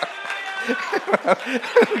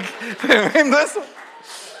 Tremendo eso.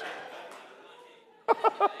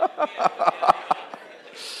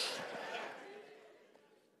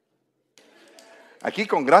 Aquí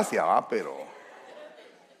con gracia, ¿va? Pero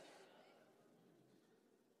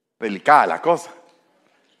delicada la cosa.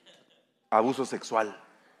 Abuso sexual.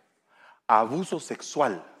 Abuso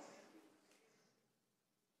sexual.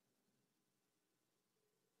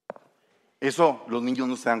 Eso los niños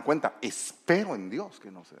no se dan cuenta. Espero en Dios que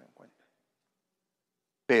no se den cuenta.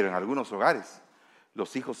 Pero en algunos hogares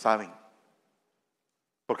los hijos saben,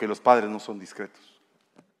 porque los padres no son discretos.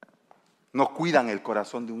 No cuidan el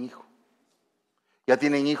corazón de un hijo. Ya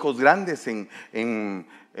tienen hijos grandes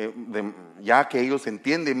ya que ellos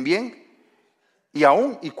entienden bien.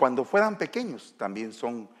 Y cuando fueran pequeños también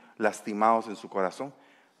son lastimados en su corazón.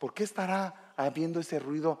 ¿Por qué estará habiendo ese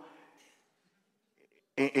ruido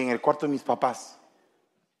en el cuarto de mis papás?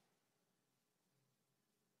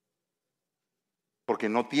 Porque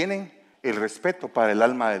no tienen el respeto para el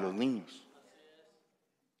alma de los niños.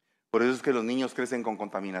 Por eso es que los niños crecen con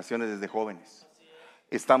contaminaciones desde jóvenes.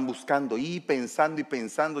 Están buscando y pensando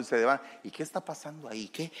y se van. ¿Y qué está pasando ahí?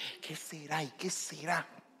 ¿Qué será? ¿Y qué será?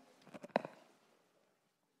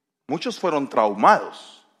 Muchos fueron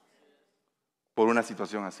traumados por una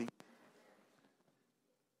situación así.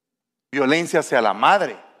 Violencia hacia la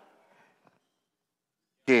madre.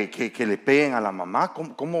 Que le peguen a la mamá.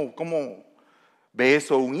 ¿Cómo ve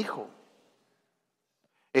eso un hijo?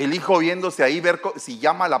 El hijo viéndose ahí, ver si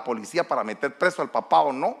llama a la policía para meter preso al papá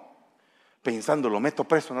o no. Pensando, ¿lo meto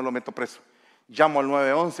preso o no lo meto preso? Llamo al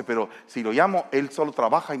 911, pero si lo llamo, él solo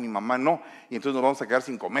trabaja y mi mamá no. Y entonces nos vamos a quedar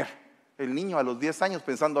sin comer. El niño a los 10 años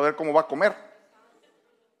pensando a ver cómo va a comer.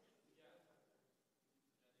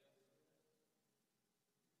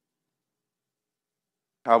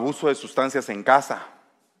 Abuso de sustancias en casa.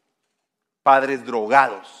 Padres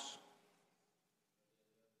drogados.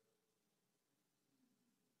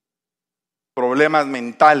 Problemas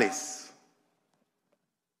mentales.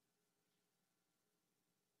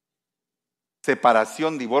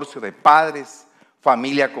 Separación, divorcio de padres,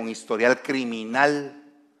 familia con historial criminal.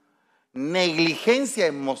 Negligencia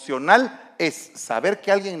emocional es saber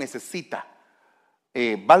que alguien necesita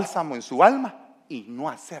bálsamo en su alma y no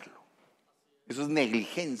hacerlo. Eso es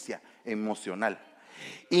negligencia emocional.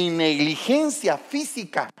 Y negligencia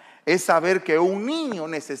física es saber que un niño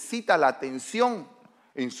necesita la atención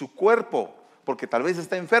en su cuerpo porque tal vez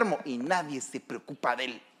está enfermo y nadie se preocupa de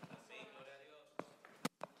él.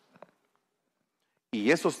 Y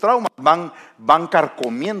esos traumas van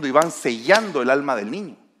carcomiendo y van sellando el alma del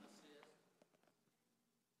niño.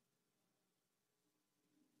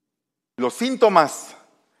 Los síntomas,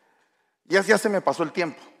 ya se me pasó el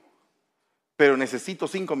tiempo, pero necesito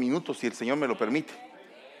 5 minutos si el Señor me lo permite.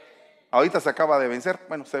 Ahorita se acaba de vencer,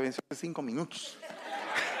 bueno, se venció en 5 minutos.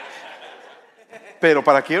 Pero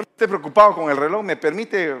para que yo no esté preocupado con el reloj, ¿me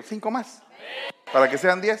permite 5 más? Para que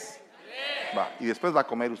sean 10. Va, y después va a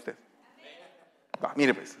comer usted. Va,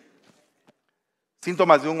 mire pues.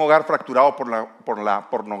 Síntomas de un hogar fracturado por la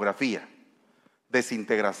pornografía.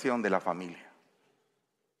 desintegración de la familia.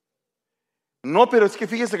 No, pero es que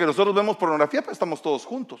fíjese que nosotros vemos pornografía, pero estamos todos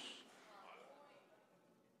juntos.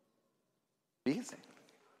 Fíjese.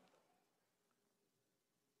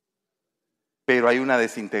 Pero hay una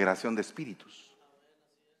desintegración de espíritus,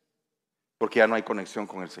 porque ya no hay conexión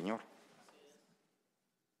con el Señor.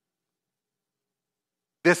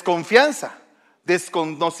 Desconfianza,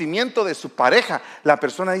 desconocimiento de su pareja. La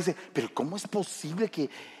persona dice, pero ¿cómo es posible que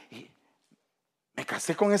me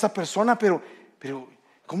casé con esa persona, pero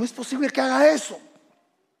 ¿cómo es posible que haga eso?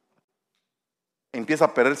 Empieza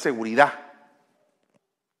a perder seguridad.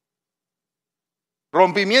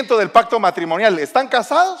 Rompimiento del pacto matrimonial. Están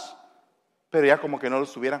casados, pero ya como que no lo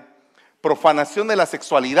estuvieran. Profanación de la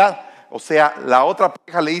sexualidad. O sea, la otra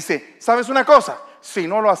pareja le dice, ¿sabes una cosa? Si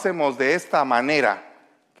no lo hacemos de esta manera,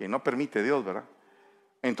 que no permite Dios, ¿verdad?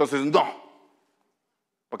 Entonces no.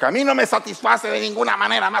 Porque a mí no me satisface de ninguna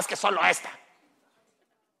manera más que solo esta.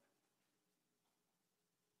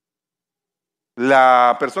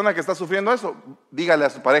 La persona que está sufriendo eso, dígale a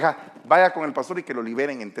su pareja, vaya con el pastor y que lo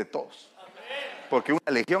liberen entre todos. Porque una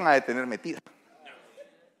legión ha de tener metida.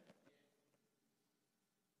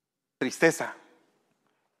 Tristeza,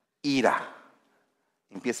 ira.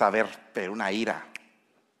 Empieza a haber, pero una ira.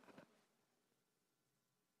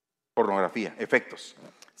 Pornografía, efectos.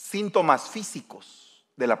 Síntomas físicos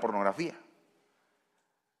de la pornografía.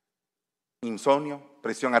 Insomnio,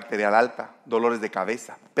 presión arterial alta, dolores de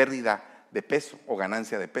cabeza, pérdida de peso o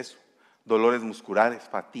ganancia de peso, dolores musculares,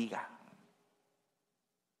 fatiga.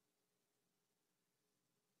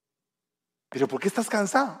 ¿Pero por qué estás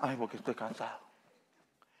cansado? Ay, porque estoy cansado.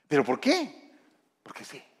 ¿Pero por qué? Porque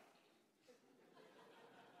sí.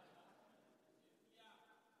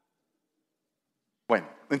 Bueno,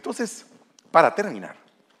 entonces, para terminar,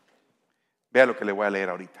 vea lo que le voy a leer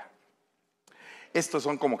ahorita. Estos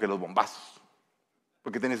son como que los bombazos,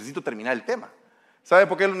 porque te necesito terminar el tema. ¿Sabe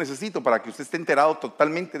por qué lo necesito? Para que usted esté enterado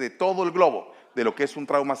totalmente de todo el globo de lo que es un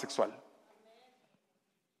trauma sexual.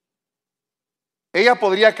 Ella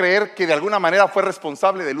podría creer que de alguna manera fue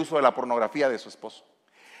responsable del uso de la pornografía de su esposo.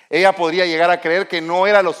 Ella podría llegar a creer que no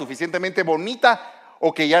era lo suficientemente bonita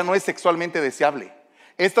o que ya no es sexualmente deseable.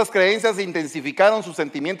 Estas creencias intensificaron sus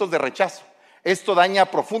sentimientos de rechazo. Esto daña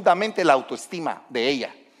profundamente la autoestima de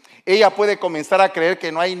ella. Ella puede comenzar a creer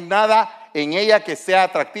que no hay nada en ella que sea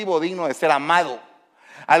atractivo o digno de ser amado.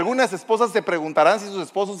 Algunas esposas se preguntarán si sus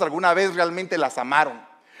esposos alguna vez realmente las amaron.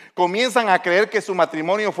 Comienzan a creer que su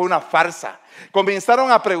matrimonio fue una farsa.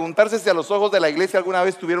 Comenzaron a preguntarse si a los ojos de la iglesia alguna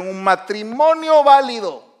vez tuvieron un matrimonio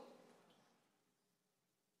válido.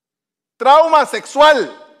 Trauma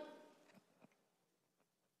sexual.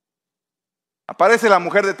 Aparece la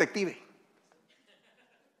mujer detective.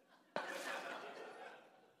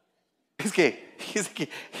 Es que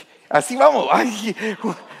así vamos. Ay,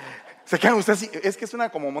 se quedan ustedes así. Es que es una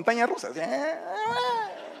como montaña rusa.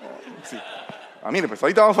 Sí. Mire, pues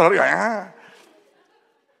ahorita vamos para arriba.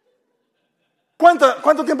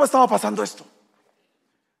 ¿Cuánto tiempo ha estado pasando esto?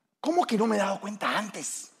 ¿Cómo que no me he dado cuenta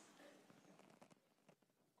antes?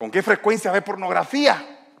 ¿Con qué frecuencia ve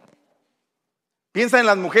pornografía? Piensa en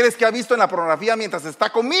las mujeres que ha visto en la pornografía mientras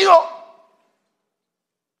está conmigo.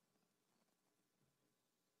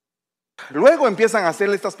 Luego empiezan a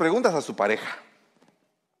hacerle estas preguntas a su pareja.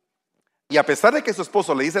 Y a pesar de que su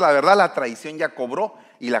esposo le dice la verdad, la traición ya cobró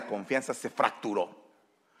y la confianza se fracturó.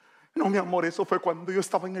 No, mi amor, eso fue cuando yo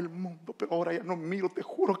estaba en el mundo, pero ahora ya no miro, te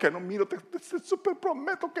juro que no miro, te súper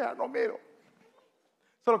prometo que ya no miro.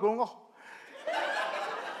 Solo con un ojo.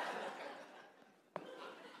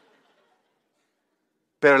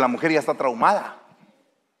 Pero la mujer ya está traumada.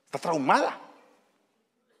 Está traumada.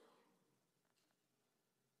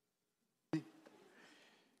 Sí.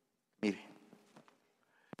 Mire,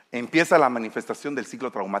 empieza la manifestación del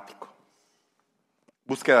ciclo traumático.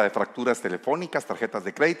 Búsqueda de fracturas telefónicas, tarjetas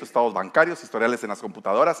de crédito, estados bancarios, historiales en las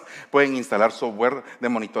computadoras. Pueden instalar software de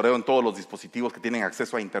monitoreo en todos los dispositivos que tienen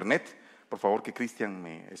acceso a internet. Por favor, que Cristian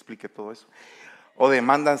me explique todo eso. O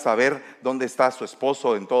demandan saber dónde está su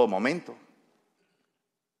esposo en todo momento.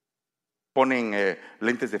 Ponen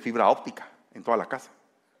lentes de fibra óptica en toda la casa.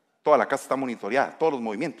 Toda la casa está monitoreada, todos los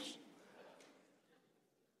movimientos.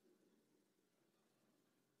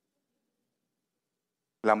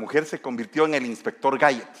 La mujer se convirtió en el inspector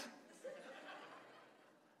Gadget.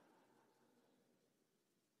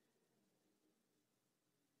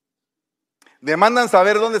 Demandan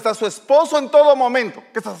saber dónde está su esposo en todo momento.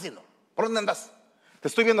 ¿Qué estás haciendo? ¿Por dónde andas? Te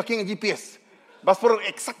estoy viendo aquí en el GPS. Vas por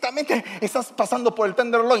exactamente, estás pasando por el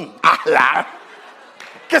Tenderloin. ¡Ala!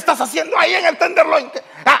 ¿Qué estás haciendo ahí en el Tenderloin?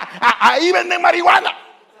 Ahí venden marihuana.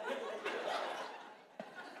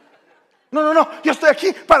 No, yo estoy aquí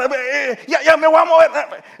para, ya me voy a mover,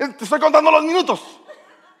 te estoy contando los minutos.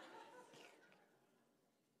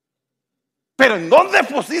 Pero ¿en dónde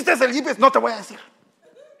pusiste el GPS? No te voy a decir.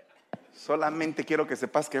 Solamente quiero que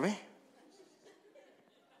sepas que ve.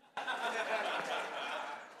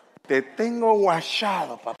 Te tengo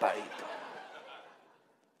guachado, papadito.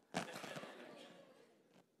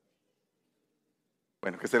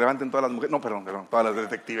 Bueno, que se levanten todas las mujeres. No, perdón, todas las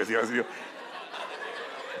detectives. Iba a decir yo.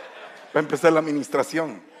 Va a empezar la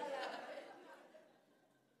administración.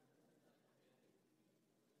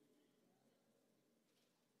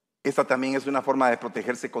 Esta también es una forma de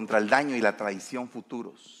protegerse contra el daño y la traición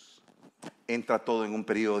futuros. Entra todo en un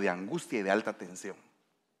periodo de angustia y de alta tensión.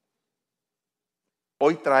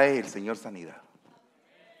 Hoy trae el Señor sanidad.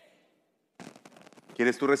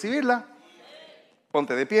 ¿Quieres tú recibirla?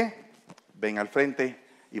 Ponte de pie, ven al frente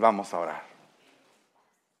y vamos a orar.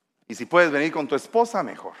 Y si puedes venir con tu esposa,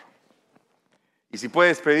 mejor. Y si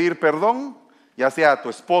puedes pedir perdón, ya sea a tu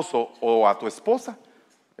esposo o a tu esposa,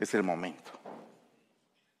 es el momento.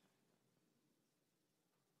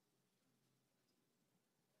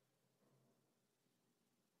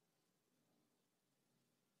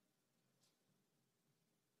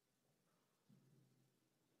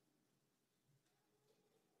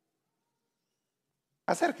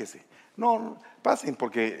 Acérquese. No, pasen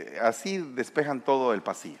porque así despejan todo el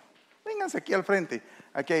pasillo. Vénganse aquí al frente.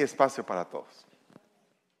 Aquí hay espacio para todos.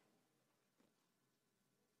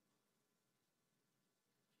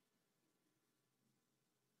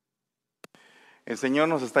 El Señor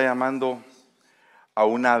nos está llamando a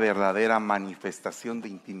una verdadera manifestación de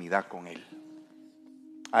intimidad con Él.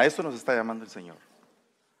 A eso nos está llamando el Señor.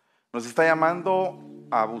 Nos está llamando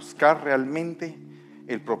a buscar realmente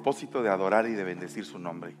el propósito de adorar y de bendecir su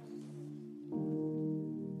nombre.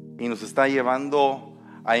 Y nos está llevando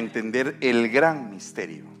a entender el gran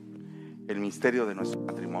misterio, el misterio de nuestro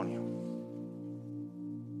matrimonio.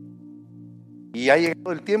 Y ha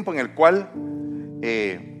llegado el tiempo en el cual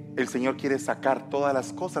el Señor quiere sacar todas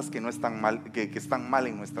las cosas que no están mal, que están mal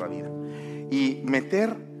en nuestra vida, y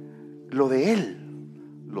meter lo de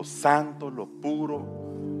Él, lo santo, lo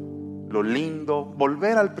puro, lo lindo,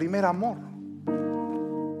 volver al primer amor.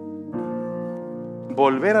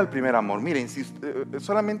 Volver al primer amor. Miren,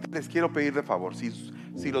 solamente les quiero pedir de favor,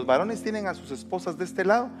 si los varones tienen a sus esposas de este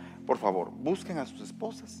lado, por favor, busquen a sus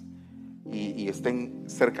esposas y estén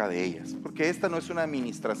cerca de ellas, porque esta no es una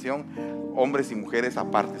administración hombres y mujeres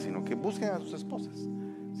aparte, sino que busquen a sus esposas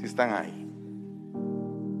si están ahí.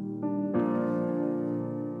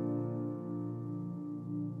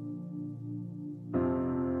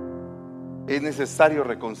 Es necesario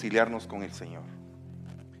reconciliarnos con el Señor.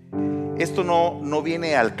 Esto no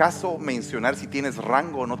viene al caso mencionar si tienes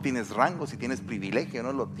rango o no tienes rango, si tienes privilegio o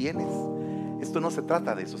no lo tienes. Esto no se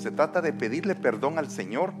trata de eso, se trata de pedirle perdón al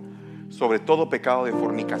Señor sobre todo pecado de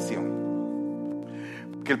fornicación.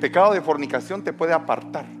 Porque el pecado de fornicación te puede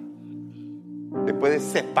apartar, te puede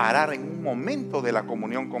separar en un momento de la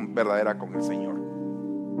comunión verdadera con el Señor.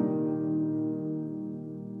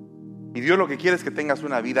 Y Dios lo que quiere es que tengas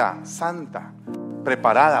una vida santa,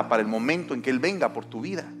 preparada para el momento en que Él venga por tu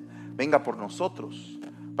vida, venga por nosotros,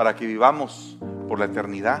 para que vivamos por la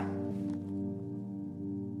eternidad.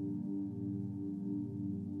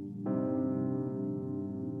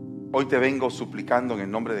 Hoy te vengo suplicando en el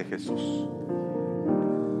nombre de Jesús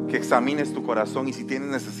que examines tu corazón, y si tienes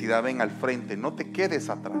necesidad, ven al frente, no te quedes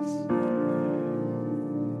atrás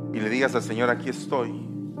y le digas al Señor: aquí estoy.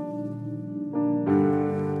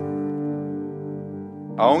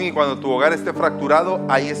 Aún y cuando tu hogar esté fracturado,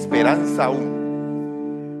 hay esperanza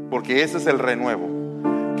aún, porque ese es el renuevo,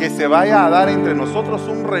 que se vaya a dar entre nosotros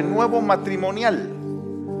un renuevo matrimonial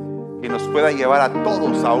que nos pueda llevar a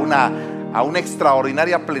todos a una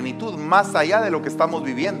extraordinaria plenitud más allá de lo que estamos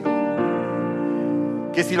viviendo.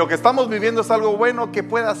 Que si lo que estamos viviendo es algo bueno, que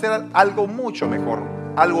pueda ser algo mucho mejor,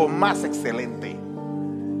 algo más excelente.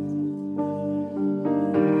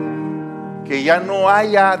 Que ya no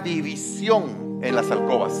haya división en las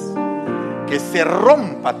alcobas, que se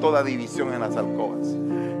rompa toda división en las alcobas,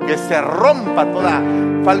 que se rompa toda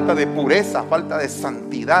falta de pureza, falta de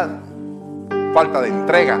santidad, falta de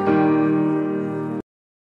entrega.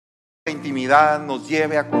 La intimidad nos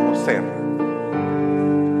lleve a conocer,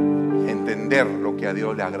 entender lo que a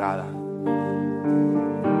Dios le agrada,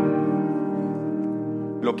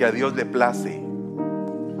 lo que a Dios le place.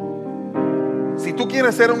 Si tú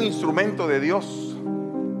quieres ser un instrumento de Dios,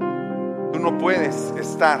 tú no puedes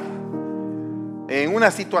estar en una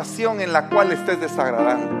situación en la cual estés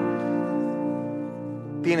desagradando.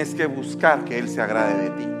 Tienes que buscar que Él se agrade de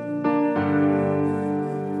ti.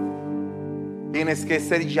 tienes que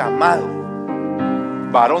ser llamado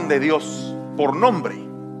varón de Dios por nombre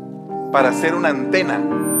para ser una antena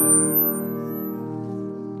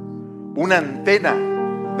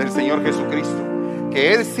del Señor Jesucristo.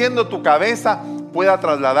 Que Él, siendo tu cabeza, pueda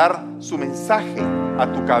trasladar su mensaje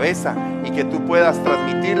a tu cabeza y que tú puedas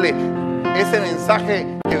transmitirle ese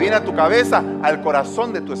mensaje que viene a tu cabeza al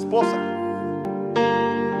corazón de tu esposa.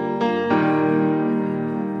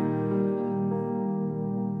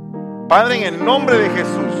 Padre, en el nombre de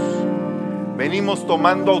Jesús, venimos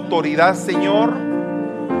tomando autoridad, Señor,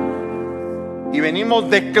 y venimos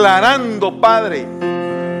declarando, Padre,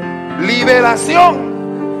 liberación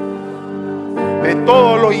de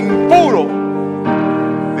todo lo impuro,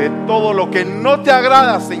 de todo lo que no te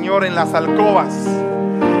agrada, Señor, en las alcobas.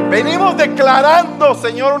 Venimos declarando,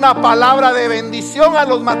 Señor, una palabra de bendición a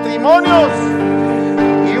los matrimonios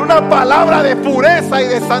y una palabra de pureza y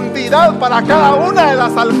de santidad para cada una de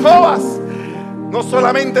las alcobas, no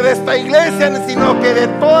solamente de esta iglesia, sino que de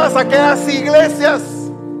todas aquellas iglesias,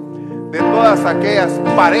 de todas aquellas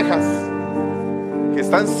parejas que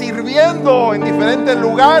están sirviendo en diferentes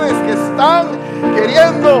lugares, que están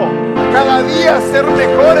queriendo cada día ser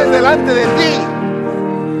mejores delante de ti.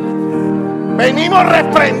 Venimos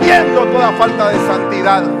reprendiendo toda falta de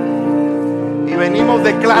santidad y venimos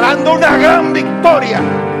declarando una gran victoria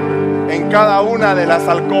en cada una de las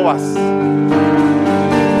alcobas.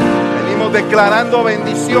 Venimos declarando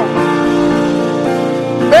bendición,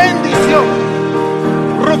 bendición,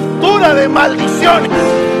 ruptura de maldiciones,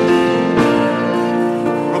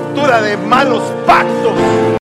 ruptura de malos pactos.